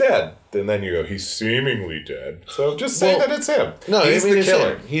said he's dead. And then you go, he's seemingly dead. So just say that it's him. No, he's the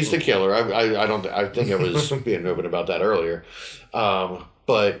killer. He's the killer. I think I was being open about that earlier.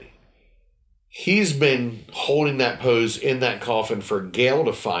 But he's been holding that pose in that coffin for Gail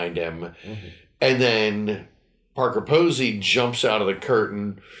to find him. Mm-hmm. And then Parker Posey jumps out of the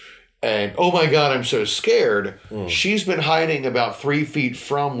curtain and, oh my God, I'm so scared. Mm. She's been hiding about 3 feet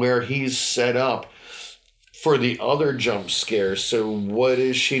from where he's set up for the other jump scare. So what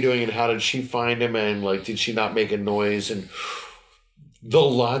is she doing and how did she find him? And like, did she not make a noise? And the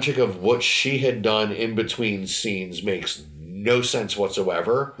logic of what she had done in between scenes makes no sense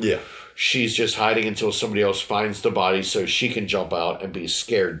whatsoever. Yeah. She's just hiding until somebody else finds the body so she can jump out and be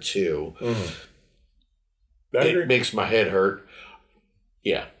scared too. Mm-hmm. It makes my head hurt.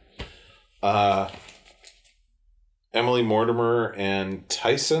 Yeah. Emily Mortimer and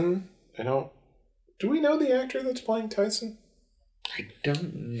Tyson. Do we know the actor that's playing Tyson? I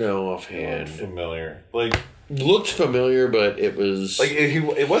don't know offhand. Familiar. Looked familiar, but it was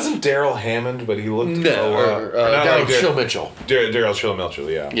it wasn't Daryl Hammond, but he looked Daryl Chill Mitchell. Daryl Chill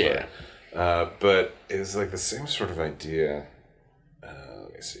Mitchell, yeah. Yeah. But it was like the same sort of idea.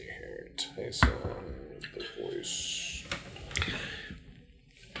 Let me see here. Tyson, the voice.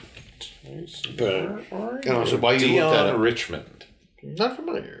 Tyson. But also, why you looked at it? Richmond. Not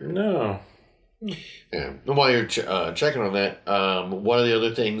familiar. No. Yeah. And while you're checking on that, one of the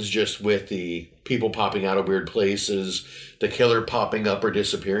other things, just with the people popping out of weird places, the killer popping up or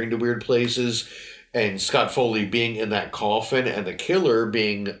disappearing to weird places, and Scott Foley being in that coffin, and the killer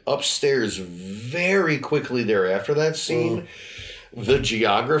being upstairs very quickly thereafter that scene. The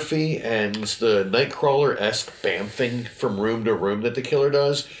geography and the Nightcrawler-esque bamfing from room to room that the killer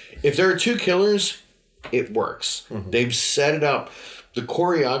does. If there are two killers, it works. Mm-hmm. They've set it up. The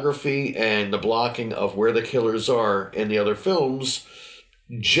choreography and the blocking of where the killers are in the other films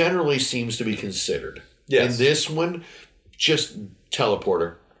generally seems to be considered. Yes. In this one, just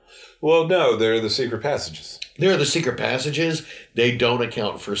teleporter. Well, no, they're the secret passages. They're the secret passages. They don't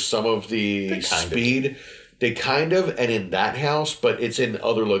account for some of the speed. They kind of, and in that house, but it's in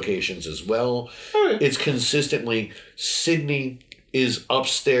other locations as well. Oh, yeah. It's consistently Sidney is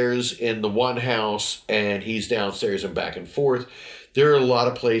upstairs in the one house and he's downstairs and back and forth. There are a lot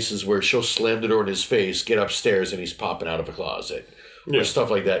of places where she'll slam the door in his face, get upstairs, and he's popping out of a closet. Yeah. Or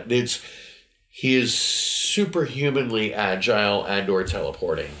stuff like that. He is superhumanly agile and or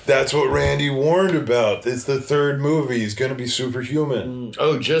teleporting. That's what Randy warned about. It's the third movie. He's going to be superhuman.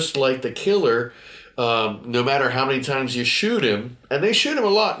 Oh, just like the killer, no matter how many times you shoot him, and they shoot him a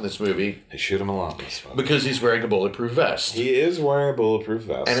lot in this movie. They shoot him a lot in this movie. Because he's wearing a bulletproof vest. He is wearing a bulletproof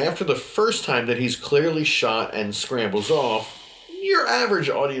vest. And after the first time that he's clearly shot and scrambles off, your average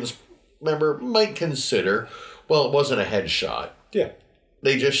audience member might consider, well, it wasn't a headshot. Yeah.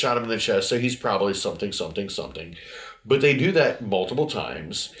 They just shot him in the chest, so he's probably something. But they do that multiple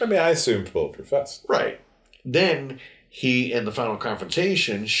times. I mean, I assumed bulletproof vest. Right. Then he, in the final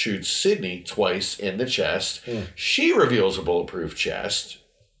confrontation, shoots Sidney twice in the chest. She reveals a bulletproof vest.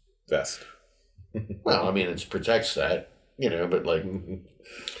 Well, I mean, it protects that, but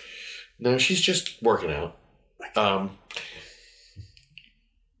no, she's just working out.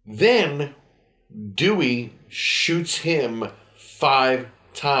 Then Dewey shoots him 5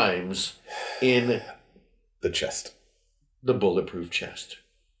 times in the chest. The bulletproof chest.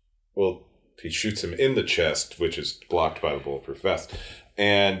 Well, he shoots him in the chest, which is blocked by the bulletproof vest.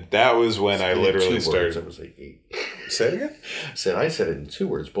 And that was when I literally started... It was like 8. Say it again? I said it in 2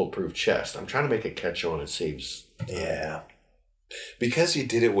 words, bulletproof chest. I'm trying to make a catch-on. It saves... Yeah. Because you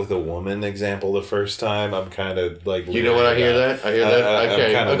did it with a woman example the first time, I'm kind of like... You know what? I hear that.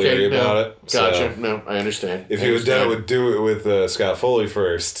 Okay. I'm kind of leery about it. Gotcha. No, I understand. If you would do it with Scott Foley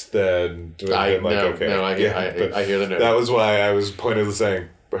first, then... I hear the note. That was why I was pointedly saying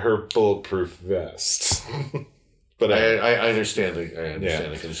her bulletproof vest. But I understand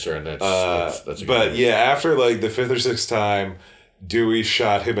the concern. That's a good yeah, after like the 5th or 6th time, Dewey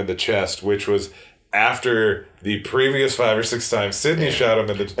shot him in the chest, which was after the previous 5 or 6 times Sidney shot him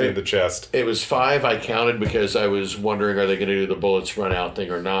in the chest. It was 5. I counted because I was wondering, are they going to do the bullets run out thing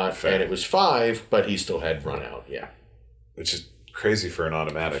or not? Fair. And it was 5, but he still had run out. Yeah, which is crazy for an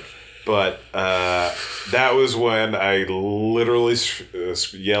automatic. But that was when I literally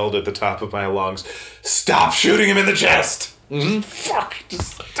yelled at the top of my lungs, "Stop shooting him in the chest!" Mm-hmm. Fuck,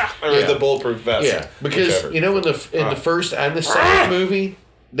 just stop. Or the bulletproof vest. Yeah, because in the first and the second movie,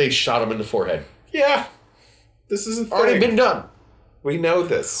 they shot him in the forehead. Yeah, this is a thing. Already been done. We know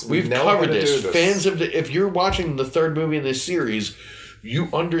this. We've covered this. Fans of if you're watching the 3rd movie in this series, you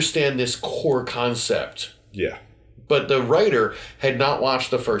understand this core concept. Yeah. But the writer had not watched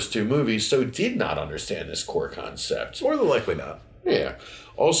the first 2 movies, so did not understand this core concept. More than likely not. Yeah.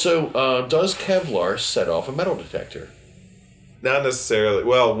 Also, does Kevlar set off a metal detector? Not necessarily.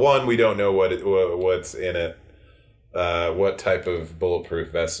 Well, one, we don't know what's in it, what type of bulletproof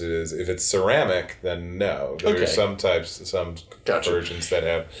vest it is. If it's ceramic, then no. There are some versions that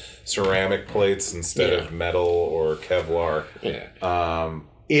have ceramic plates instead of metal or Kevlar. Yeah.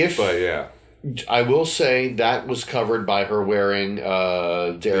 But yeah. I will say that was covered by her wearing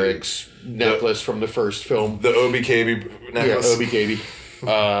Derek's necklace from the first film. The OBKB necklace. Yeah,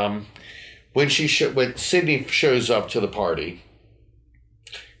 OBKB. When Sidney shows up to the party,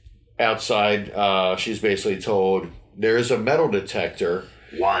 outside, she's basically told, there is a metal detector.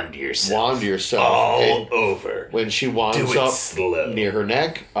 Wand yourself. All over. When she wands up near her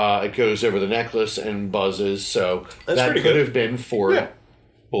neck, it goes over the necklace and buzzes. So that could have been for...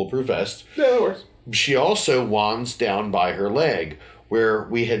 bulletproof vest. Yeah, that works. She also wands down by her leg, where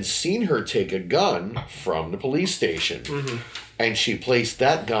we had seen her take a gun from the police station. Mm-hmm. And she placed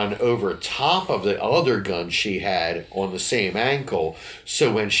that gun over top of the other gun she had on the same ankle.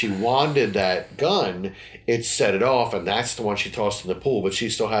 So when she wanded that gun, it set it off, and that's the one she tossed in the pool. But she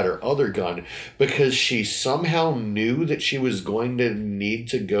still had her other gun because she somehow knew that she was going to need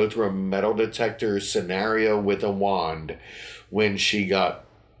to go through a metal detector scenario with a wand when she got...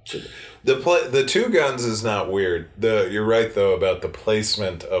 The 2 guns is not weird. You're right though about the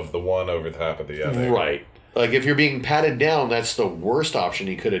placement of the one over top of the other. Right. Like if you're being patted down, that's the worst option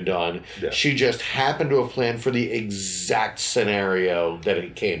he could have done. Yeah. She just happened to have planned for the exact scenario that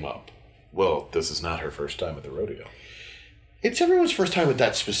it came up. Well, this is not her first time at the rodeo. It's everyone's first time at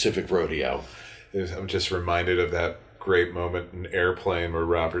that specific rodeo. I'm just reminded of that great moment in Airplane where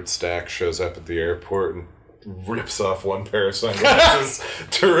Robert Stack shows up at the airport and rips off one pair of sunglasses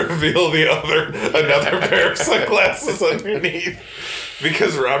to reveal another pair of sunglasses underneath.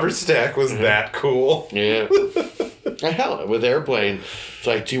 Because Robert Stack was that cool. Yeah. Hell, with Airplane, it's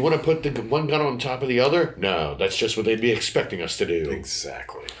like, do you want to put the one gun on top of the other? No, that's just what they'd be expecting us to do.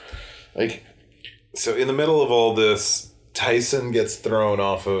 Exactly. So in the middle of all this, Tyson gets thrown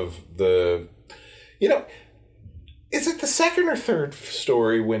off of the... is it the 2nd or 3rd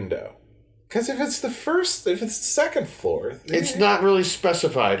story window? Because if it's the 2nd floor... It's not really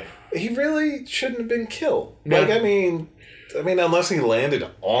specified. He really shouldn't have been killed. No. I mean, unless he landed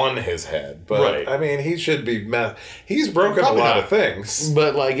on his head. But, right. I mean, he should be... He's broken a lot of things.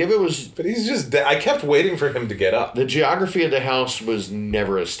 But, if it was... But he's just... I kept waiting for him to get up. The geography of the house was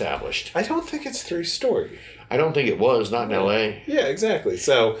never established. I don't think it's 3-story. I don't think it was, not in L.A. Yeah, exactly.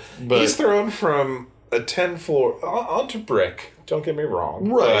 So, he's thrown from a 10-floor... onto brick. Don't get me wrong.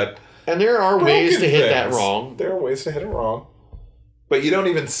 Right. But... And there are ways to hit that wrong. There are ways to hit it wrong. But you don't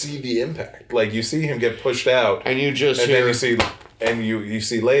even see the impact. You see him get pushed out. And you just hear... Then you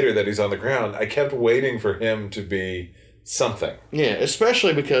see later that he's on the ground. I kept waiting for him to be something. Yeah,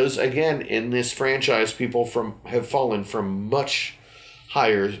 especially because, again, in this franchise, people have fallen from much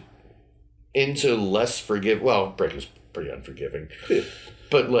higher into less forgiving... Well, Brick is pretty unforgiving. Yeah.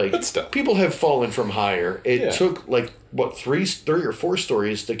 But still. People have fallen from higher. It took 3 or 4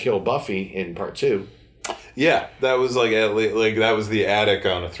 stories to kill Buffy in part 2. Yeah, that was that was the attic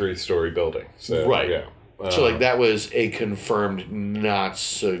on a 3-story building. So, right. Yeah. So, like, that was a confirmed not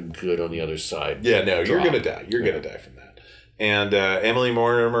so good on the other side. Yeah, no, you're going to die. You're going to die from that. And Emily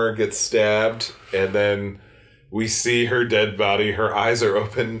Mortimer gets stabbed, and then we see her dead body. Her eyes are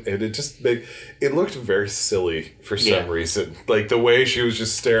open, and it looked very silly for some reason. Like, the way she was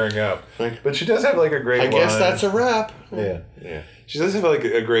just staring up. But she does have, like, a great line. I guess that's a wrap. Yeah. She does have, like,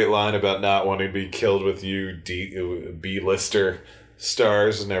 a great line about not wanting to be killed with you B-lister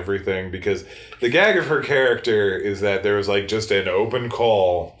stars and everything, because the gag of her character is that there was like just an open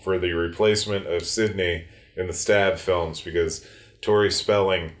call for the replacement of Sydney in the Stab films because Tori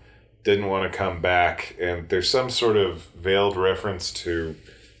Spelling didn't want to come back, and there's some sort of veiled reference to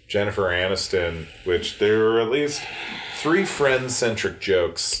Jennifer Aniston, which there were at least 3 friend-centric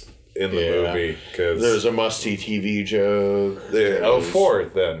jokes in the movie. Cause there's a must-see TV joke. 4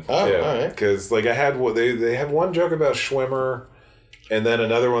 then. Oh, all right. Because like they have one joke about Schwimmer. And then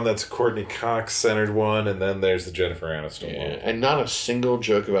another one that's a Courtney Cox-centered one, and then there's the Jennifer Aniston one. And not a single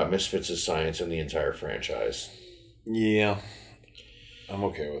joke about Misfits of Science in the entire franchise. Yeah. I'm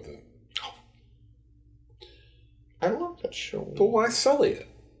okay with it. I love that show. But why sully it?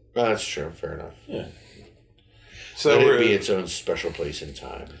 That's true, fair enough. Yeah. So let it be its own special place in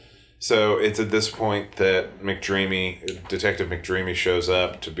time. So it's at this point that Detective McDreamy shows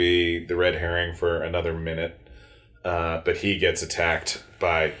up to be the red herring for another minute. But he gets attacked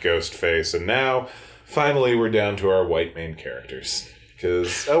by Ghostface, and now, finally, we're down to our white main characters.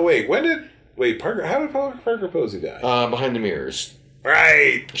 Because, how did Parker Posey die? Behind the mirrors.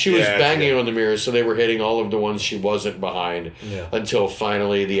 Right! She was banging on the mirrors, so they were hitting all of the ones she wasn't behind, until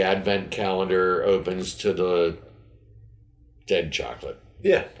finally the advent calendar opens to the dead chocolate.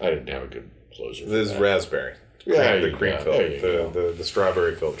 Yeah. I didn't have a good closer for This is raspberry. The cream filled, the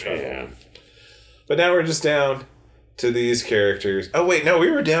strawberry filled chocolate. Yeah. But now we're just down to these characters. Oh, wait, no, we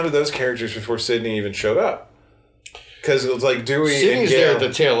were down to those characters before Sydney even showed up. Because it was like Dewey Sydney's and Gail. there at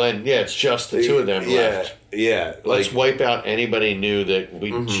the tail end. Yeah, it's just the two of them left. Yeah. Let's wipe out anybody new that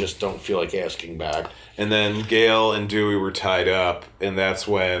we just don't feel like asking back. And then Gail and Dewey were tied up, and that's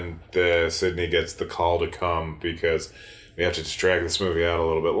when Sydney gets the call to come, because we have to just drag this movie out a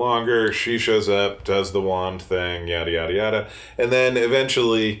little bit longer. She shows up, does the wand thing, yada, yada, yada. And then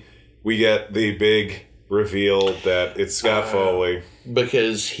eventually we get the big reveal that it's Scott Foley.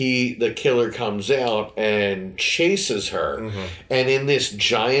 Because the killer comes out and chases her. And in this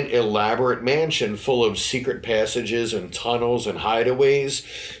giant, elaborate mansion full of secret passages and tunnels and hideaways,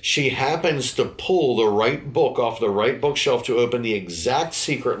 she happens to pull the right book off the right bookshelf to open the exact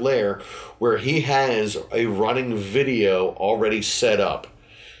secret lair where he has a running video already set up.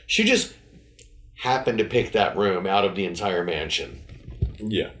 She just happened to pick that room out of the entire mansion.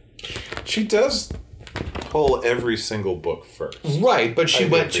 Yeah. She does pull every single book first. Right, but she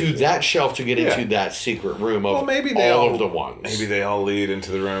went to that shelf to get into that secret room of all of the ones. Maybe they all lead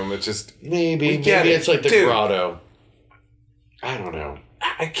into the room. It's just... Maybe it's like the grotto. I don't know.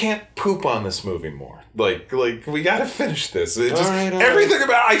 I can't poop on this movie more. Like we gotta finish this. Everything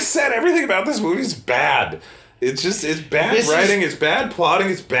about this movie is bad. It's bad writing, it's bad plotting,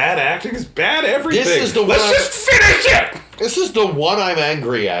 it's bad acting, it's bad everything. Let's just finish it! This is the one I'm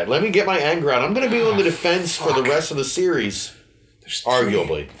angry at. Let me get my anger out. I'm going to be on the defense for the rest of the series.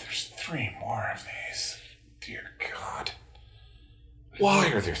 Arguably. There's 3 more of these. Dear God.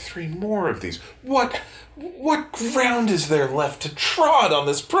 Why are there 3 more of these? What ground is there left to trod on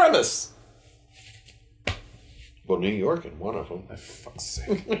this premise? Well, New York and one of them. For fuck's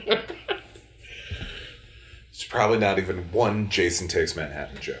sake. It's probably not even one Jason Takes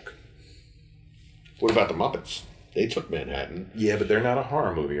Manhattan joke. What about the Muppets? They took Manhattan. Yeah, but they're not a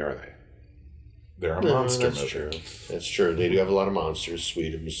horror movie, are they? They're a monster movie. True. That's true. They do have a lot of monsters,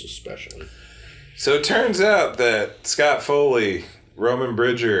 Sweetums especially. So it turns out that Scott Foley, Roman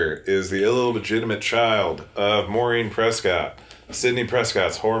Bridger, is the illegitimate child of Maureen Prescott, Sidney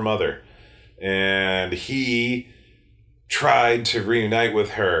Prescott's whore mother. And he tried to reunite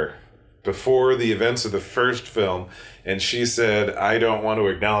with her before the events of the first film, and she said, I don't want to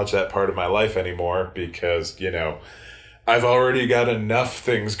acknowledge that part of my life anymore because, I've already got enough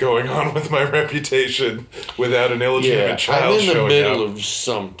things going on with my reputation without an illegitimate child showing up. I'm in the middle of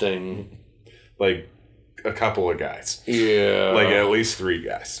something. Like a couple of guys. Yeah. Like at least 3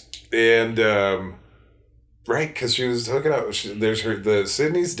 guys. And, right, because she was hooking up. There's the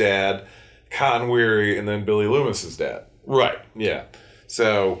Sydney's dad, Cotton Weary, and then Billy Loomis's dad. Right. Yeah.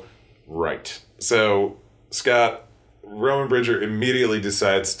 So, Roman Bridger immediately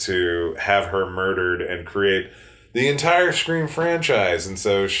decides to have her murdered and create the entire Scream franchise. And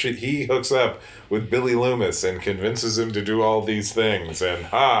so he hooks up with Billy Loomis and convinces him to do all these things. And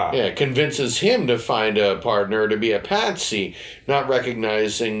convinces him to find a partner to be a patsy, not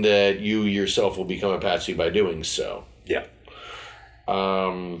recognizing that you yourself will become a patsy by doing so. Yeah.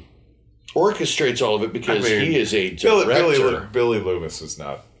 Orchestrates all of it because he is a director. Billy Loomis is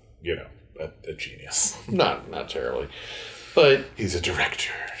not, a genius. Not terribly. But he's a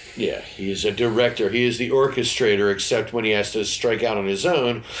director. Yeah, he is a director. He is the orchestrator, except when he has to strike out on his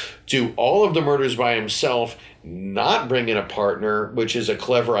own, do all of the murders by himself, not bring in a partner, which is a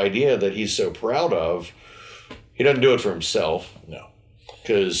clever idea that he's so proud of. He doesn't do it for himself. No.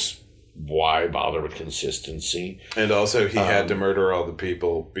 Because why bother with consistency? And also he had to murder all the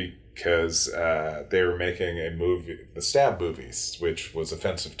people because they were making a movie, the Stab movies, which was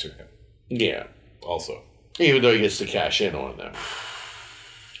offensive to him. Yeah. Also. Even though he gets to cash in on them.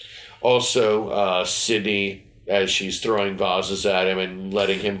 Also, Sydney, as she's throwing vases at him and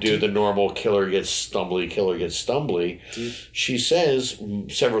letting him do the normal killer gets stumbly, she says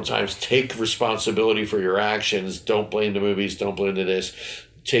several times, take responsibility for your actions. Don't blame the movies. Don't blame this.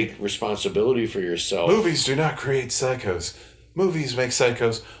 Take responsibility for yourself. Movies do not create psychos. Movies make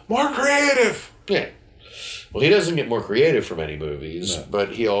psychos more creative. Yeah. Well, he doesn't get more creative from any movies, but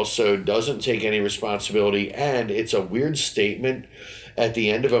he also doesn't take any responsibility, and it's a weird statement at the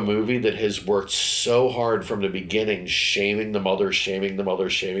end of a movie that has worked so hard from the beginning, shaming the mother.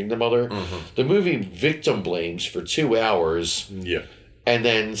 Mm-hmm. The movie victim blames for 2 hours. Yeah. And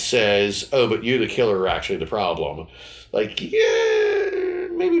then says, oh, but you, the killer, are actually the problem. Like, yeah,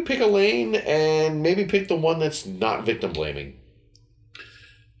 maybe pick a lane and maybe pick the one that's not victim blaming.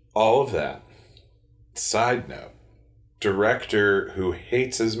 All of that. Side note, director who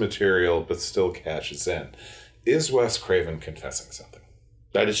hates his material but still cashes in. Is Wes Craven confessing something?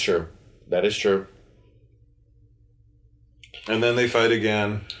 That is true. And then they fight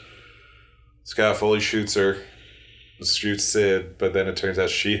again. Scott Foley shoots Sid, but then it turns out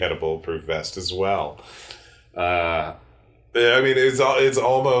she had a bulletproof vest as well. It's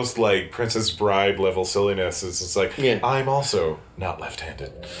almost like Princess Bride level silliness. It's just like, I'm also not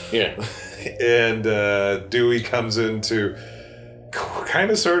left-handed. Yeah. And Dewey comes in to kind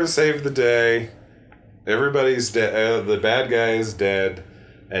of sort of save the day. Everybody's dead. The bad guy is dead.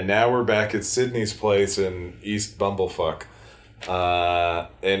 And now we're back at Sydney's place in East Bumblefuck.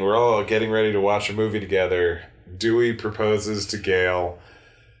 And we're all getting ready to watch a movie together. Dewey proposes to Gail.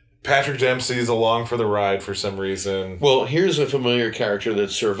 Patrick Dempsey's along for the ride for some reason. Well, here's a familiar character that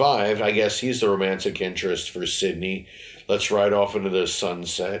survived. I guess he's the romantic interest for Sydney. Let's ride off into the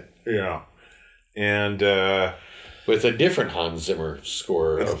sunset. Yeah. And with a different Hans Zimmer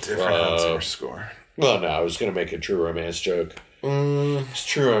score. Hans Zimmer score. Well, no, I was going to make a True Romance joke.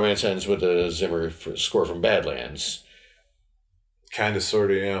 True Romance ends with a Zimmer score from Badlands. Kind of, sort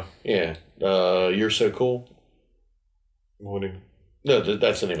of, yeah. Yeah. You're So Cool. No,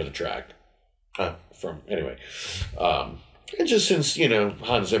 that's the name of the track. Anyway. And just since,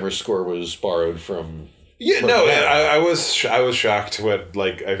 Hans Zimmer's score was borrowed from... Yeah, no, I was shocked when,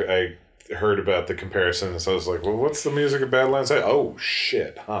 I heard about the comparison, so I was like, well, what's the music of Badlands? Oh,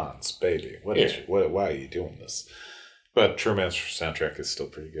 shit, Hans, baby. Why are you doing this? But True Romance soundtrack is still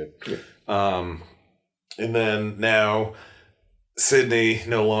pretty good. Yeah. And then now... Sydney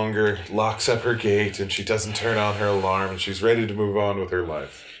no longer locks up her gate and she doesn't turn on her alarm and she's ready to move on with her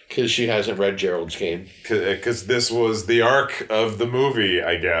life. Because she hasn't read Gerald's Game. Because this was the arc of the movie,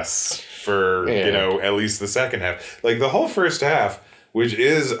 I guess, for, at least the second half. Like, the whole first half, which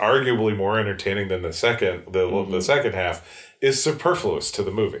is arguably more entertaining than the second half, is superfluous to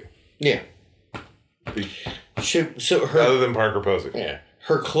the movie. Yeah. Other than Parker Posey. Yeah.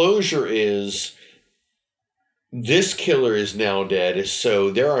 Her closure is... This killer is now dead,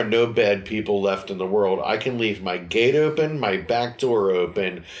 so there are no bad people left in the world. I can leave my gate open, my back door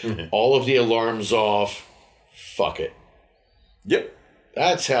open, all of the alarms off. Fuck it. Yep.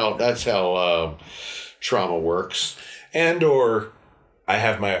 That's how trauma works. And or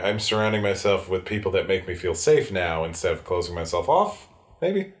I'm surrounding myself with people that make me feel safe now instead of closing myself off.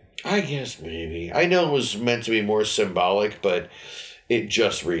 Maybe. I guess maybe. I know it was meant to be more symbolic, but it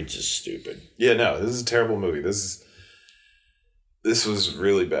just reads as stupid. Yeah, no, this is a terrible movie. This was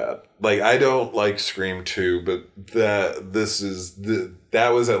really bad. Like, I don't like Scream 2, but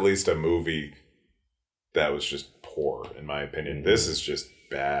that was at least a movie that was just poor, in my opinion. Mm-hmm. This is just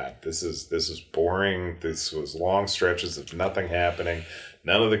bad. This is boring. This was long stretches of nothing happening.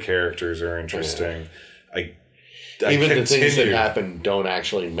 None of the characters are interesting. Even the things that happen don't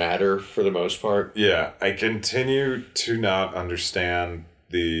actually matter for the most part. Yeah, I continue to not understand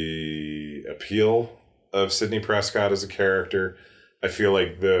the appeal of Sidney Prescott as a character. I feel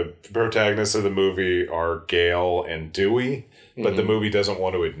like the protagonists of the movie are Gale and Dewey, but the movie doesn't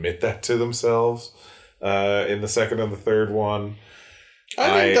want to admit that to themselves in the second and the third one.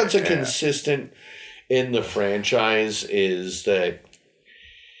 I think that's a consistent in the franchise is that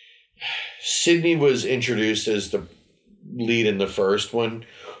Sydney was introduced as the lead in the first one,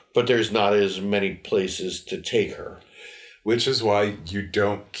 but there's not as many places to take her. Which is why you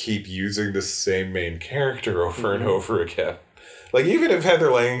don't keep using the same main character over and over again. Like, even if Heather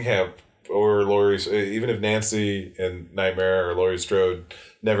Langenkamp or even if Nancy and Nightmare or Laurie Strode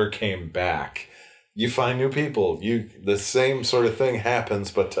never came back, you find new people. The same sort of thing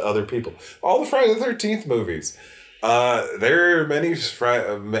happens, but to other people. All the Friday the 13th movies. There are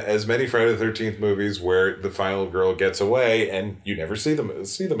as many Friday the 13th movies where the final girl gets away and you never see them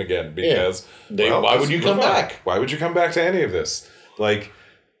again because why would you come back? Why would you come back to any of this? Like,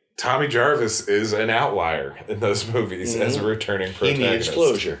 Tommy Jarvis is an outlier in those movies as a returning protagonist. He needs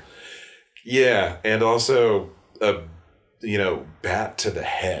closure. Yeah, and also a bat to the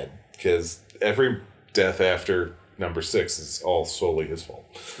head because every death after number 6 is all solely his fault.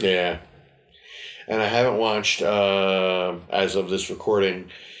 Yeah. And I haven't watched, as of this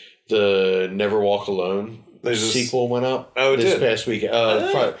recording, the Never Walk Alone sequel went up this past week.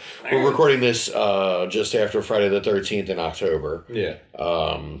 We're recording this just after Friday the 13th in October. Yeah.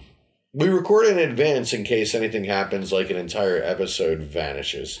 We record in advance in case anything happens, like an entire episode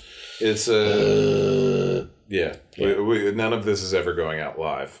vanishes. It's yeah. None of this is ever going out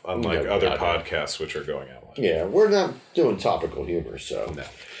live, unlike other podcasts which are going out live. Yeah, we're not doing topical humor, so... No.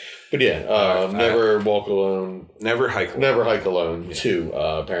 But yeah, Never Walk Alone. Never Hike Alone. Never Hike Alone 2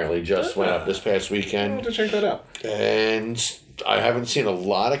 apparently just went up this past weekend. I'll have to check that out. And I haven't seen a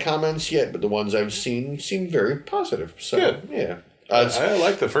lot of comments yet, but the ones I've seen seem very positive. So, good. Yeah. I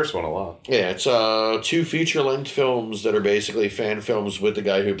like the first one a lot. Yeah, it's 2 feature-length films that are basically fan films with the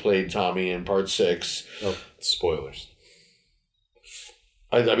guy who played Tommy in Part 6. Oh, spoilers.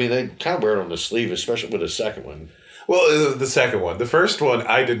 I mean, they kind of wear it on the sleeve, especially with the second one. Well, the second one. The first one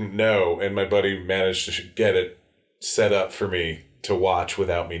I didn't know, and my buddy managed to get it set up for me to watch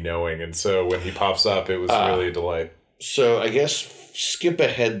without me knowing. And so when he pops up, it was really a delight. So I guess skip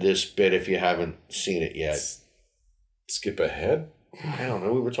ahead this bit if you haven't seen it yet. Skip ahead? I don't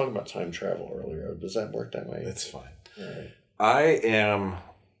know. We were talking about time travel earlier. Does that work that way? It's fine. All right. I am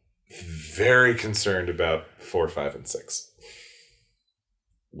very concerned about 4, 5, and 6.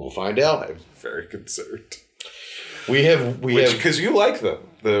 We'll find out. I'm very concerned. Because you like them,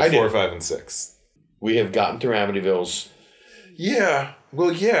 the 4, 5, and 6. We have gotten through Amityville's. Yeah.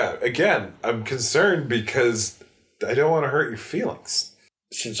 Well, yeah. Again, I'm concerned because I don't want to hurt your feelings.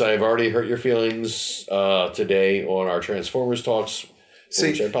 Since I've already hurt your feelings today on our Transformers talks,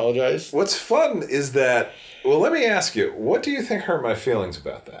 which I apologize. What's fun is that, well, let me ask you, what do you think hurt my feelings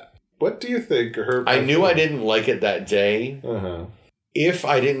about that? What do you think hurt my feelings? I didn't like it that day. Uh-huh. If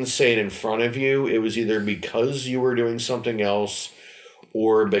I didn't say it in front of you, it was either because you were doing something else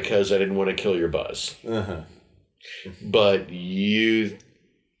or because I didn't want to kill your buzz. Uh-huh. But you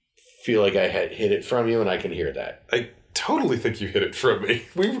feel like I had hid it from you, and I can hear that. I totally think you hid it from me.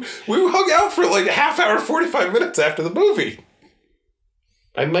 We hung out for like a half hour, 45 minutes after the movie.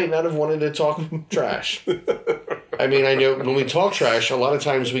 I might not have wanted to talk trash. I mean, I know when we talk trash, a lot of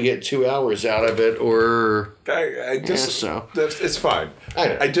times we get 2 hours out of it, or it's fine. I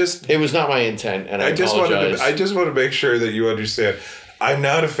know. It was not my intent, and I apologize. I just want to make sure that you understand. I'm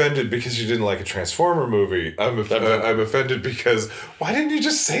not offended because you didn't like a Transformer movie. I'm offended because why didn't you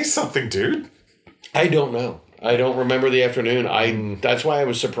just say something, dude? I don't know. I don't remember the afternoon. That's why I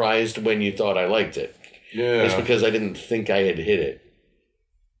was surprised when you thought I liked it. Yeah, it's because I didn't think I had hit it.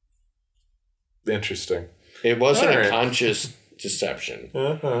 Interesting. It wasn't a conscious deception.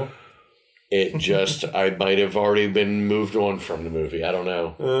 Uh-huh. It just, I might have already been moved on from the movie. I don't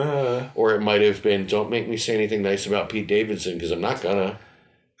know. Uh-huh. Or it might have been, don't make me say anything nice about Pete Davidson, because I'm not gonna.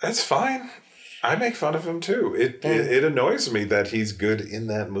 That's fine. I make fun of him too. It annoys me that he's good in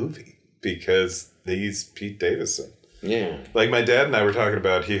that movie, because he's Pete Davidson. Yeah. Like my dad and I were talking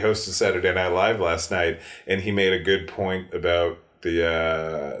about, he hosted Saturday Night Live last night, and he made a good point about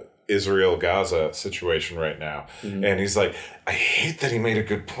the Israel-Gaza situation right now. Mm-hmm. And he's like, I hate that he made a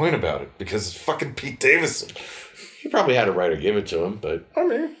good point about it because it's fucking Pete Davidson. He probably had a writer give it to him, but... I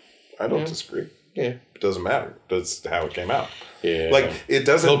mean, I don't disagree. Yeah. It doesn't matter. That's how it came out. Yeah. Like, it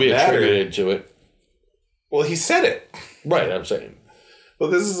doesn't matter. He'll be attributed to it. Well, he said it. Right, I'm saying. Well,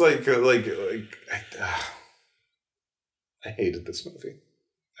 this is I hated this movie.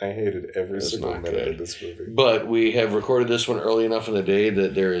 I hated every It's single not minute good. of this movie. But we have recorded this one early enough in the day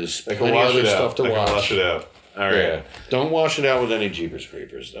that there is I can plenty wash other it out. stuff to I watch. can wash it out. All right. Yeah. Don't wash it out with any Jeepers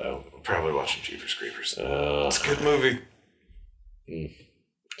Creepers, though. Probably watching Jeepers Creepers. It's a good movie.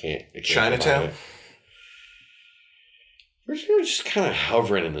 Can't Chinatown? We're just kind of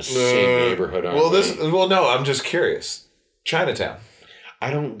hovering in the same neighborhood, aren't we? Well, no, I'm just curious. Chinatown. I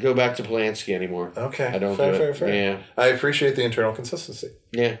don't go back to Polanski anymore. Okay. I don't Fair. Yeah. I appreciate the internal consistency.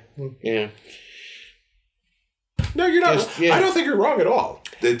 Yeah. Yeah. No, you're not. Yeah. I don't think you're wrong at all.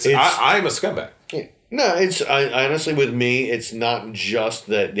 I'm a scumbag. Yeah. No, I honestly, with me, it's not just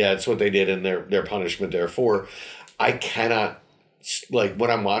that, it's what they did and their punishment therefore. I cannot, like,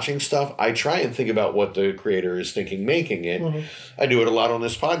 when I'm watching stuff, I try and think about what the creator is thinking making it. Mm-hmm. I do it a lot on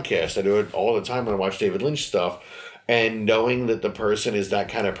this podcast. I do it all the time when I watch David Lynch stuff. And knowing that the person is that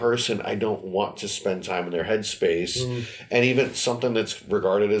kind of person, I don't want to spend time in their headspace. Mm-hmm. And even something that's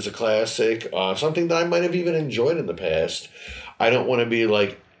regarded as a classic, something that I might have even enjoyed in the past, I don't want to be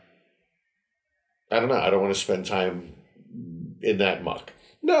like, I don't know, I don't want to spend time in that muck.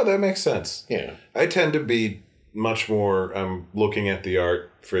 No, that makes sense. Yeah. I tend to be much more, I'm looking at the art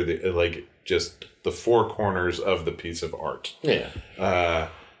for the, like, just the four corners of the piece of art. Yeah.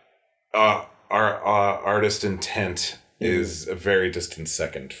 Our artist intent is a very distant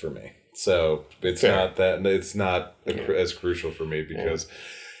second for me. So it's not as crucial for me because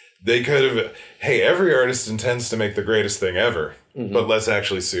they could have, hey, every artist intends to make the greatest thing ever, but let's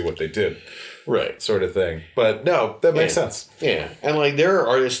actually see what they did. Right. Sort of thing. But no, that makes sense. Yeah. And like there are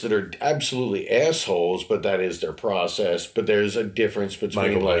artists that are absolutely assholes, but that is their process. But there's a difference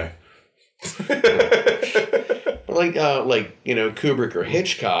between Kubrick or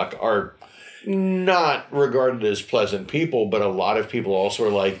Hitchcock are not regarded as pleasant people, but a lot of people also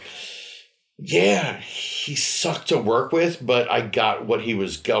are like, yeah, he sucked to work with, but I got what he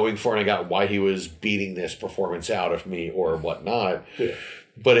was going for and I got why he was beating this performance out of me or whatnot. Yeah.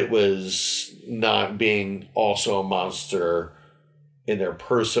 But it was not being also a monster in their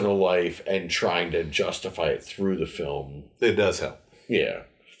personal life and trying to justify it through the film. It does help. Yeah.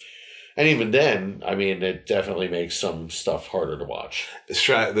 And even then, I mean, it definitely makes some stuff harder to watch.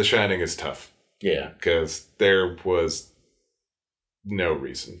 The Shining is tough. Yeah. Because there was no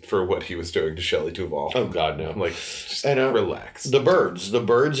reason for what he was doing to Shelley Duvall. Oh, God, no. Like, just relax. The Birds. The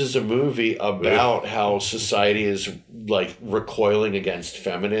Birds is a movie about how society is, like, recoiling against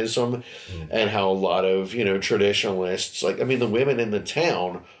feminism and how a lot of, traditionalists, like, I mean, the women in the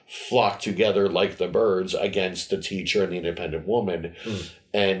town flock together like the birds against the teacher and the independent woman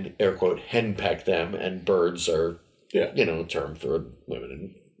and, air quote, henpeck them, and birds are, a term for women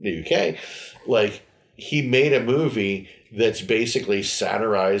in the UK. Like, he made a movie that's basically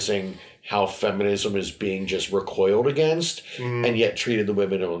satirizing how feminism is being just recoiled against and yet treated the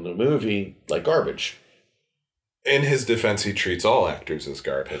women in the movie like garbage. In his defense, he treats all actors as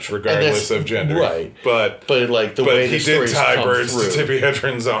garbage, regardless of gender. Right. But like the way he the did stories tie come birds through. to Tippi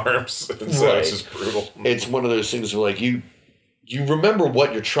Hedren's arms. And so it's just brutal. It's one of those things where, like, you remember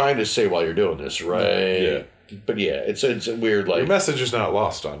what you're trying to say while you're doing this, right? Yeah. But yeah, it's a weird, like... Your message is not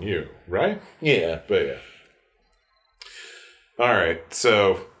lost on you, right? Yeah. But yeah. All right,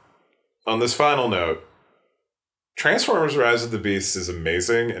 so on this final note, Transformers Rise of the Beasts is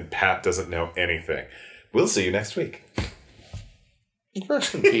amazing, and Pat doesn't know anything. We'll see you next week.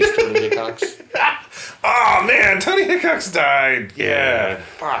 Rest in peace, Tony Hickox. Oh, man, Tony Hickox died. Yeah.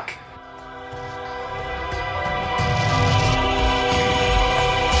 Fuck.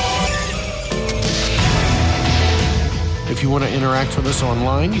 If you want to interact with us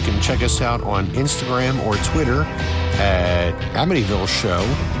online, you can check us out on Instagram or Twitter at Amityville Show,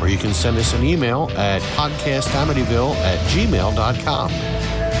 or you can send us an email at podcastamityville@gmail.com.